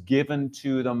that was given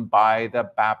to them by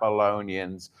the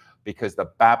Babylonians, because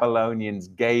the Babylonians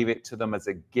gave it to them as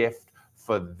a gift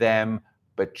for them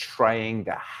betraying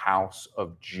the house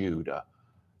of Judah,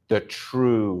 the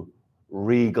true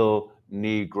regal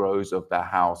Negroes of the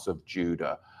house of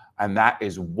Judah. And that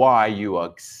is why you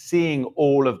are seeing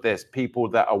all of this, people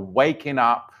that are waking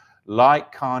up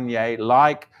like Kanye,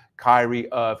 like Kyrie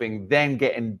Irving, then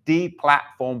getting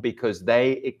deplatformed because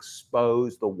they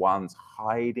expose the ones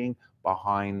hiding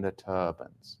behind the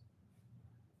turbans.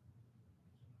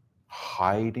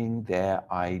 hiding their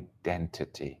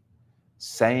identity,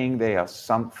 saying they are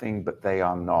something but they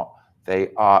are not.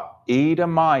 They are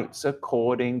Edomites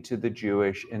according to the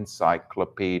Jewish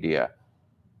encyclopedia.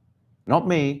 Not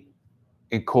me,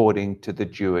 according to the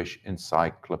Jewish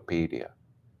encyclopedia.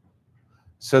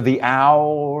 So the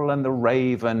owl and the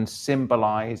raven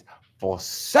symbolize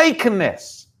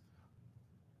forsakenness.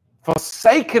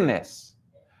 Forsakenness.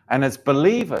 And as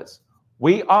believers,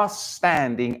 we are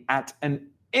standing at an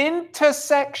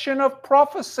intersection of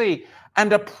prophecy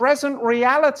and a present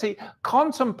reality,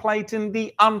 contemplating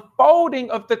the unfolding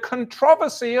of the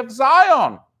controversy of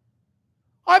Zion.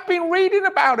 I've been reading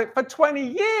about it for 20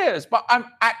 years, but I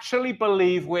actually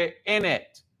believe we're in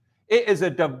it. It is a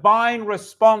divine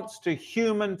response to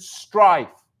human strife.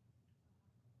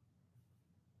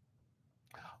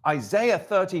 Isaiah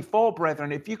 34,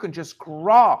 brethren, if you can just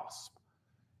grasp,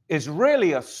 is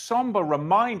really a somber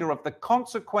reminder of the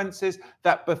consequences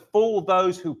that befall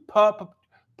those who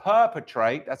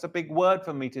perpetrate, that's a big word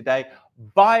for me today,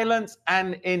 violence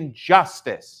and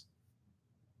injustice.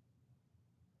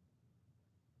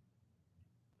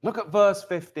 Look at verse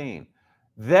 15.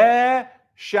 There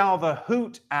shall the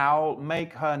hoot owl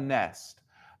make her nest,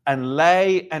 and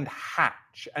lay and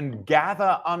hatch, and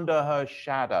gather under her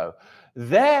shadow.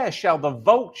 There shall the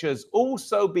vultures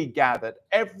also be gathered,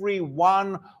 every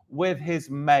one with his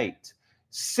mate.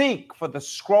 Seek for the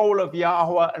scroll of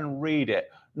Yahweh and read it.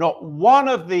 Not one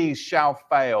of these shall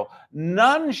fail.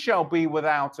 None shall be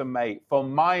without a mate. For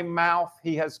my mouth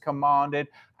he has commanded,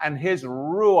 and his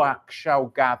ruach shall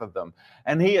gather them.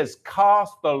 And he has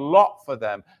cast the lot for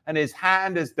them, and his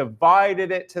hand has divided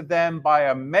it to them by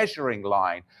a measuring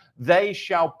line. They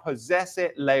shall possess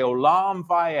it, leolam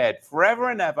vaed,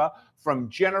 forever and ever, from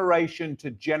generation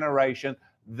to generation.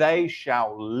 They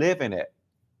shall live in it.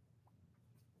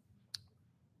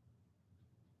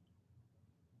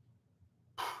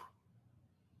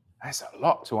 That's a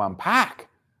lot to unpack.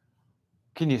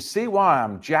 Can you see why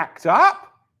I'm jacked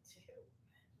up?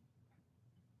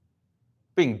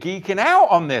 Been geeking out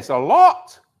on this a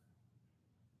lot.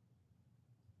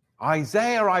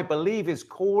 Isaiah, I believe, is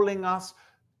calling us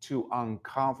to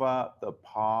uncover the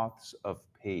paths of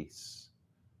peace,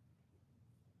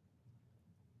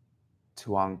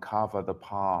 to uncover the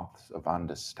paths of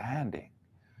understanding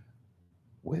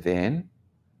within,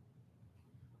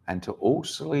 and to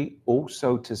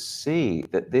also to see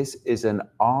that this is an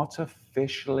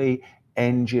artificially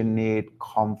engineered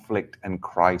conflict and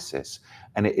crisis,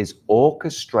 and it is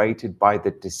orchestrated by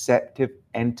the deceptive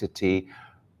entity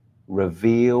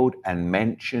revealed and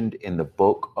mentioned in the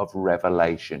book of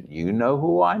Revelation. You know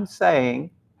who I'm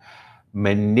saying?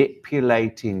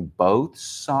 Manipulating both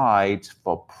sides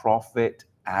for profit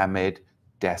amid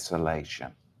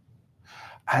desolation.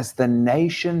 As the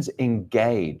nations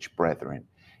engage, brethren,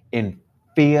 in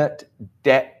fiat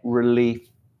debt relief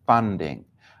funding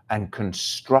and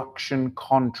construction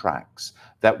contracts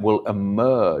that will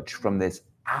emerge from this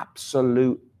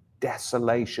absolute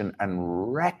desolation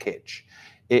and wreckage,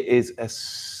 it is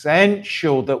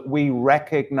essential that we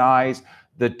recognize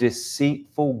the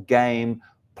deceitful game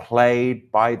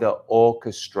played by the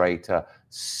orchestrator,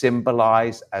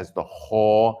 symbolized as the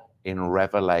whore in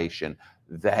Revelation.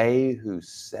 They who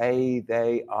say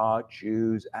they are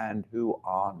Jews and who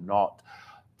are not.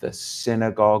 The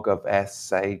synagogue of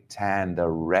Satan, the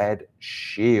red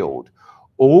shield.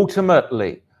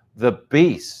 Ultimately, the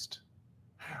beast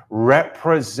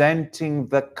representing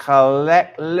the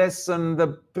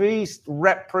beast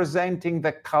representing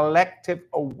the collective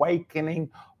awakening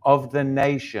of the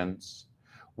nations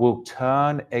will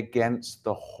turn against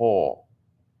the whore,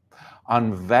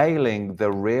 unveiling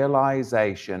the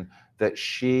realization that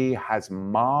she has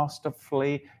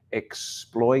masterfully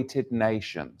exploited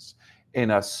nations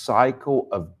in a cycle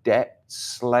of debt,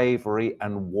 slavery,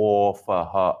 and war for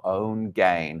her own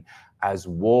gain, as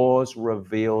wars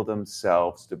reveal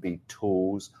themselves to be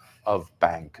tools of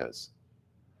bankers.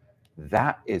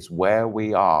 That is where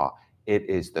we are. It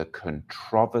is the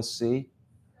controversy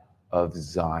of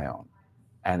Zion.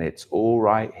 And it's all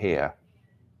right here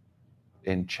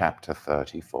in chapter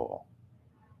 34.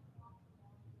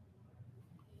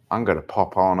 I'm going to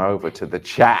pop on over to the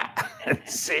chat and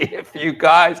see if you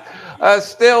guys are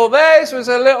still there. This was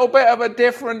a little bit of a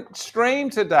different stream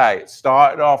today. It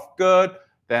started off good,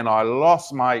 then I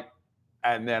lost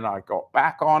and then I got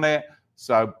back on it.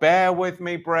 So bear with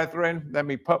me, brethren. Let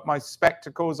me put my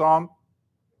spectacles on.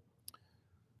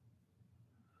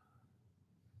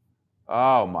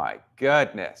 Oh my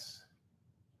goodness.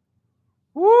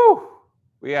 Woo!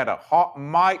 We had a hot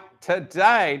mic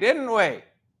today, didn't we?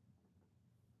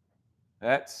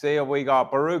 Let's see what we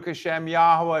got. Baruch Hashem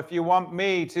Yahweh. If you want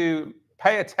me to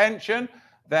pay attention,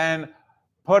 then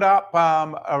put up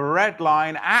a red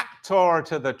line at Torah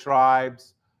to the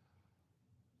tribes.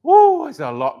 Woo, there's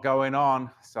a lot going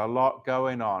on. There's a lot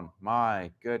going on.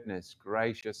 My goodness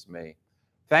gracious me.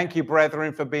 Thank you,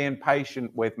 brethren, for being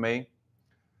patient with me.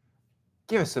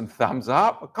 Give us some thumbs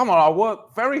up. Come on, I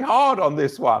worked very hard on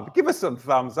this one. Give us some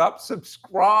thumbs up.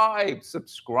 Subscribe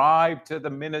to the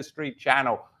ministry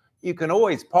channel. You can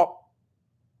always pop.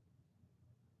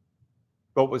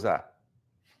 What was that?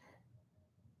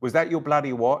 Was that your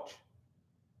bloody watch?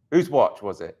 Whose watch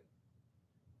was it?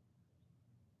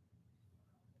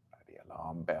 Bloody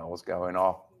alarm bells going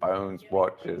off. Phones,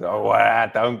 watches. Oh, wow,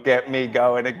 don't get me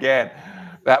going again.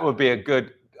 That would be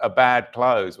a bad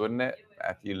close, wouldn't it?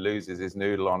 Matthew loses his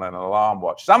noodle on an alarm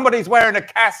watch. Somebody's wearing a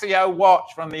Casio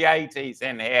watch from the 80s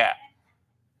in here.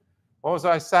 What was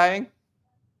I saying?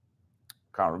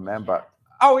 Can't remember.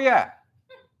 Oh, yeah.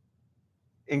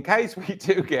 In case we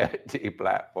do get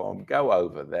deplatformed, go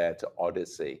over there to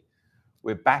Odyssey.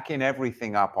 We're backing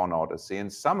everything up on Odyssey,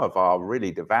 and some of our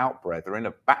really devout brethren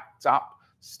have backed up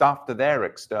stuff to their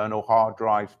external hard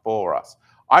drives for us.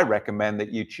 I recommend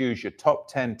that you choose your top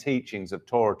 10 teachings of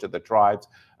Torah to the tribes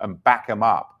and back them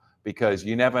up, because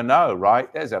you never know,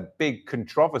 right? There's a big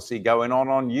controversy going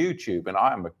on YouTube, and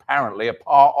I am apparently a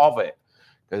part of it.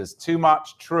 There's too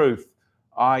much truth.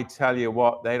 I tell you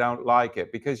what, they don't like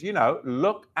it, because, you know,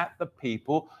 look at the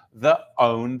people that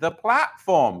own the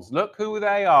platforms. Look who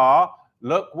they are.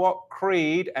 Look what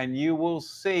creed, and you will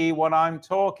see what I'm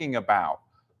talking about.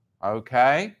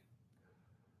 Okay?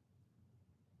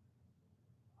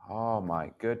 Oh,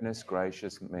 my goodness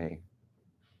gracious me.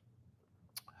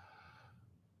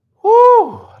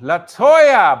 Whoo!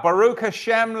 Latoya, Baruch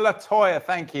Hashem Latoya.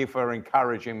 Thank you for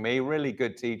encouraging me. Really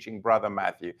good teaching, Brother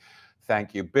Matthew.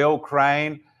 Thank you. Bill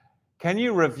Crane, can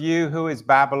you review who is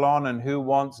Babylon and who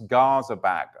wants Gaza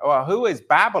back? Well, who is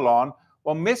Babylon?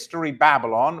 Well, Mystery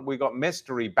Babylon. We got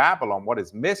Mystery Babylon. What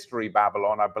is Mystery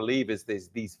Babylon? I believe is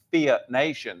these fiat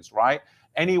nations, right?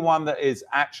 Anyone that is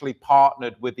actually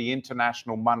partnered with the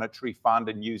International Monetary Fund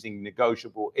and using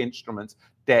negotiable instruments,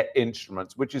 debt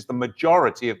instruments, which is the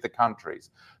majority of the countries.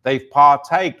 They've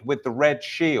partaked with the Red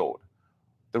Shield,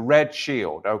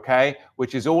 okay,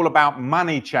 which is all about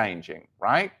money changing,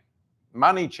 right?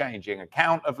 Money changing,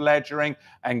 account of ledgering,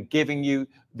 and giving you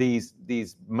these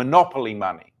monopoly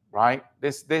money, right?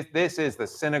 This is the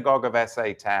synagogue of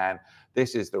Satan.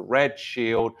 This is the Red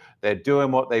Shield. They're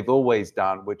doing what they've always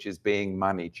done, which is being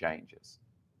money changers.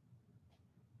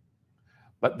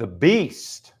 But the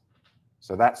beast,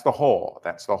 so that's the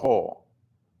whore.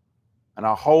 And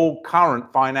our whole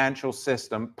current financial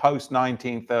system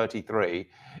post-1933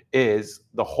 is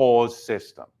the whore's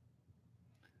system,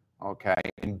 okay?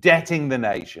 Indebting the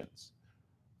nations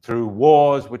through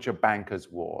wars, which are bankers'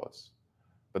 wars.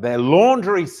 But their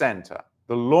laundry center,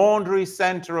 the laundry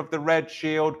center of the Red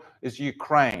Shield is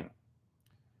Ukraine,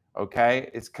 okay?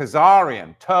 It's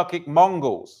Khazarian, Turkic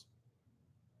Mongols.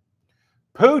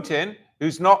 Putin,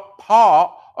 who's not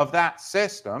part of that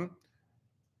system,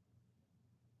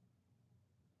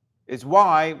 is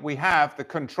why we have the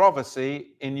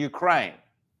controversy in Ukraine,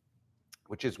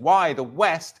 which is why the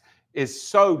West is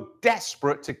so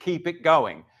desperate to keep it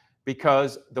going,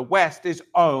 because the West is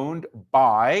owned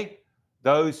by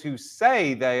those who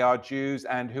say they are Jews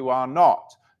and who are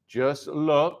not. Just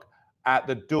look at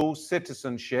the dual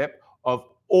citizenship of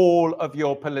all of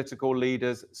your political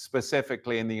leaders,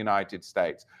 specifically in the United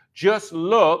States. Just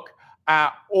look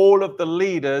at all of the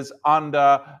leaders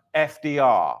under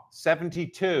FDR.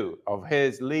 72 of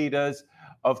his leaders,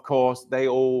 of course, they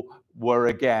all were,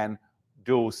 again,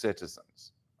 dual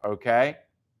citizens, okay?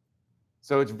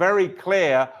 So it's very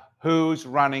clear who's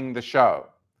running the show,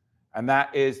 and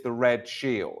that is the Red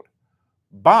Shield.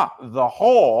 But the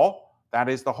whore, that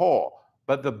is the whore.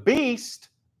 But the beast,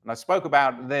 and I spoke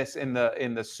about this in the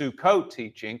Sukkot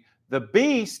teaching, the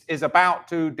beast is about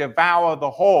to devour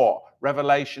the whore,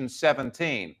 Revelation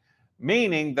 17,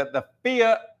 meaning that the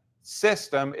fiat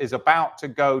system is about to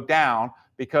go down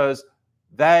because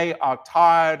they are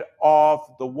tired of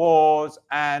the wars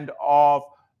and of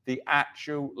the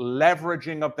actual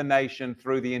leveraging of the nation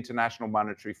through the International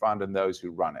Monetary Fund and those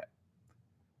who run it.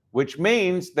 Which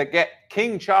means that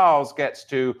King Charles gets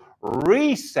to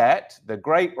reset, the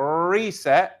great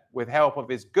reset, with help of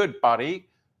his good buddy,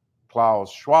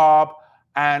 Klaus Schwab,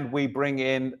 and we bring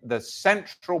in the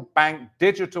central bank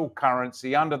digital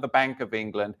currency under the Bank of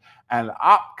England, and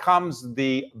up comes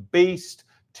the beast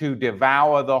to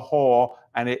devour the whore,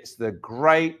 and it's the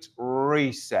great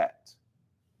reset.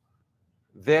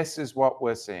 This is what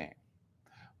we're seeing.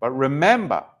 But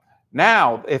remember,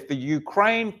 Now, if the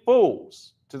Ukraine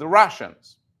falls to the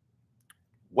Russians,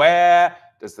 where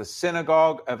does the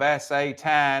synagogue of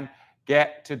Satan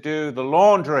get to do the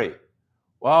laundry?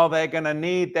 Well, they're going to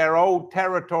need their old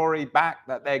territory back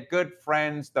that their good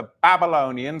friends, the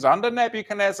Babylonians, under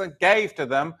Nebuchadnezzar, gave to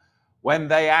them when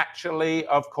they actually,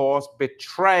 of course,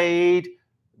 betrayed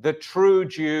the true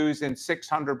Jews in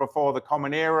 600 before the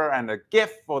Common Era, and a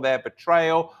gift for their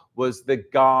betrayal was the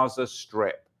Gaza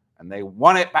Strip. And they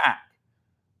want it back.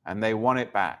 And they want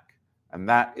it back. And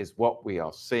that is what we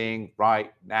are seeing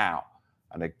right now.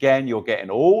 And again, you're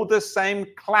getting all the same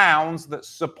clowns that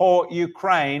support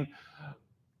Ukraine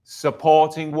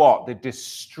supporting what? The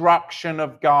destruction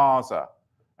of Gaza,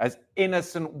 as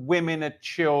innocent women and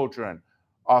children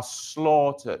are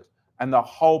slaughtered and the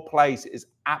whole place is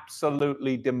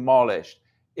absolutely demolished.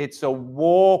 It's a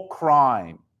war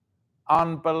crime.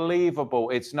 Unbelievable.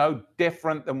 It's no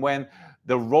different than when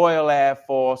the Royal Air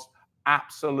Force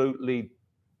absolutely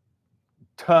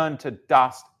turned to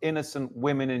dust innocent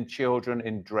women and children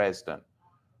in Dresden.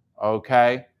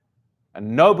 Okay?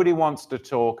 And nobody wants to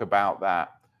talk about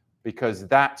that because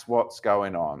that's what's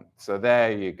going on. So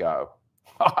there you go.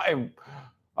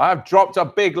 I've dropped a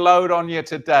big load on you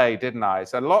today, didn't I?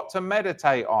 It's a lot to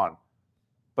meditate on.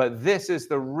 But this is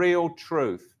the real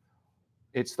truth.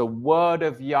 It's the word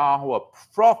of Yahweh,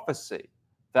 prophecy,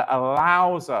 that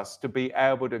allows us to be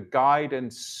able to guide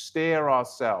and steer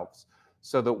ourselves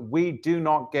so that we do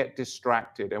not get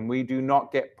distracted and we do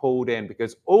not get pulled in,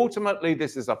 because ultimately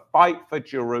this is a fight for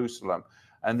Jerusalem.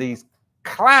 And these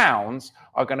clowns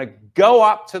are going to go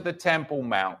up to the Temple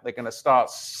Mount. They're going to start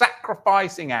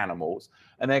sacrificing animals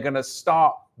and they're going to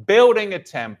start building a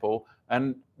temple.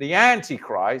 And the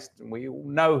Antichrist, and we all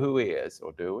know who he is,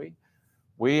 or do we?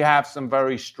 We have some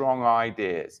very strong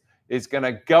ideas, is going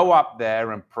to go up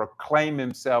there and proclaim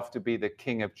himself to be the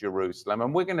king of Jerusalem.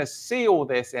 And we're going to see all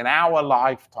this in our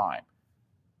lifetime.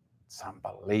 It's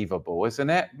unbelievable, isn't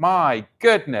it? My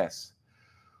goodness.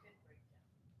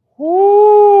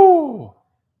 Woo!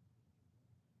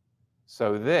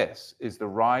 So this is the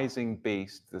rising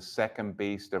beast, the second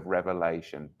beast of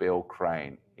Revelation, Bill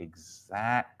Crane.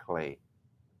 Exactly.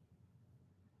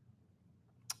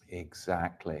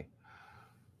 Exactly.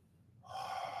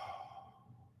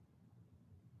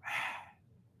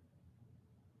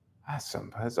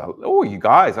 Oh, you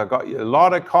guys, I got a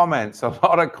lot of comments, I'm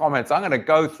going to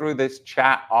go through this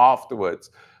chat afterwards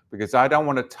because I don't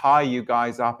want to tie you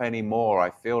guys up anymore. I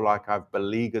feel like I've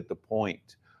beleaguered the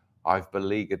point. I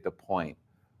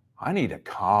need to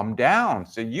calm down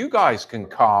so you guys can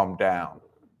calm down.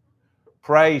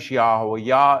 Praise Yahweh.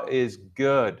 Yah is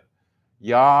good.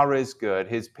 Yah is good.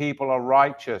 His people are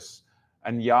righteous,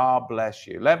 and Yah bless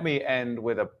you. Let me end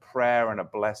with a prayer and a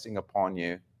blessing upon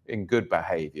you in good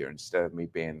behavior instead of me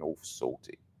being all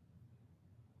salty.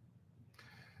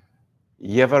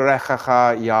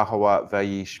 Yevarechacha Yahweh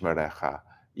v'yishmerecha.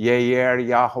 Ye'er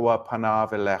Yahweh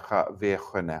panav elecha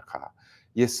v'yechonecha.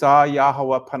 Yisa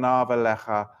Yahweh panav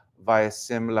elecha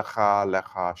v'yasim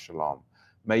lecha shalom.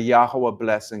 May Yahweh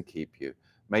bless and keep you.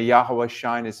 May Yahweh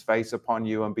shine his face upon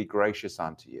you and be gracious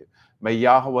unto you. May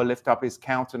Yahweh lift up his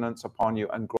countenance upon you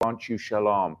and grant you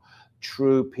shalom,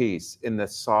 true peace in the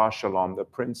Sar Shalom, the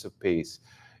Prince of Peace,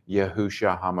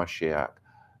 Yahushua HaMashiach.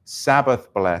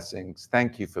 Sabbath blessings.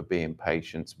 Thank you for being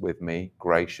patient with me,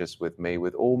 gracious with me,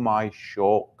 with all my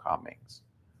shortcomings.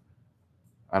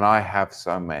 And I have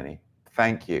so many.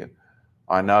 Thank you.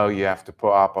 I know you have to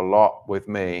put up a lot with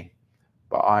me,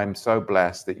 but I'm so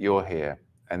blessed that you're here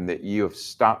and that you have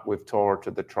stuck with Torah to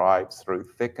the Tribes through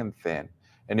thick and thin.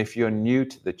 And if you're new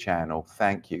to the channel,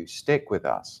 thank you. Stick with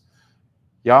us.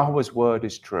 Yahweh's word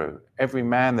is true. Every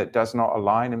man that does not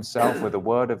align himself with the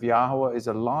word of Yahweh is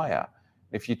a liar.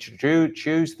 If you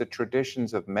choose the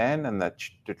traditions of men and the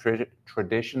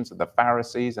traditions of the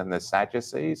Pharisees and the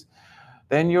Sadducees,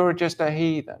 then you're just a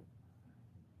heathen.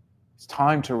 It's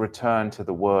time to return to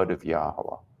the word of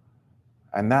Yahweh.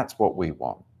 And that's what we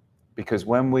want. Because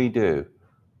when we do,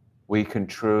 we can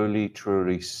truly,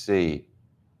 truly see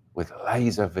with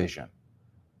laser vision.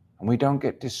 And we don't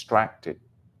get distracted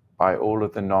by all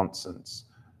of the nonsense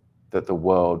that the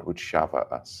world would shove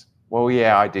at us. Well,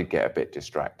 yeah, I did get a bit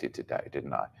distracted today,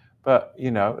 didn't I? But,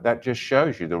 you know, that just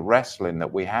shows you the wrestling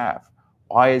that we have.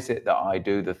 Why is it that I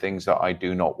do the things that I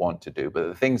do not want to do? But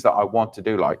the things that I want to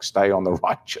do, like stay on the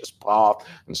righteous path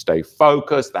and stay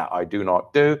focused, that I do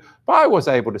not do. But I was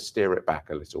able to steer it back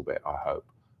a little bit, I hope.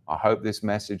 I hope this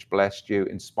message blessed you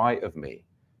in spite of me.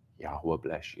 Yahweh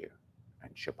bless you,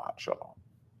 and Shabbat Shalom.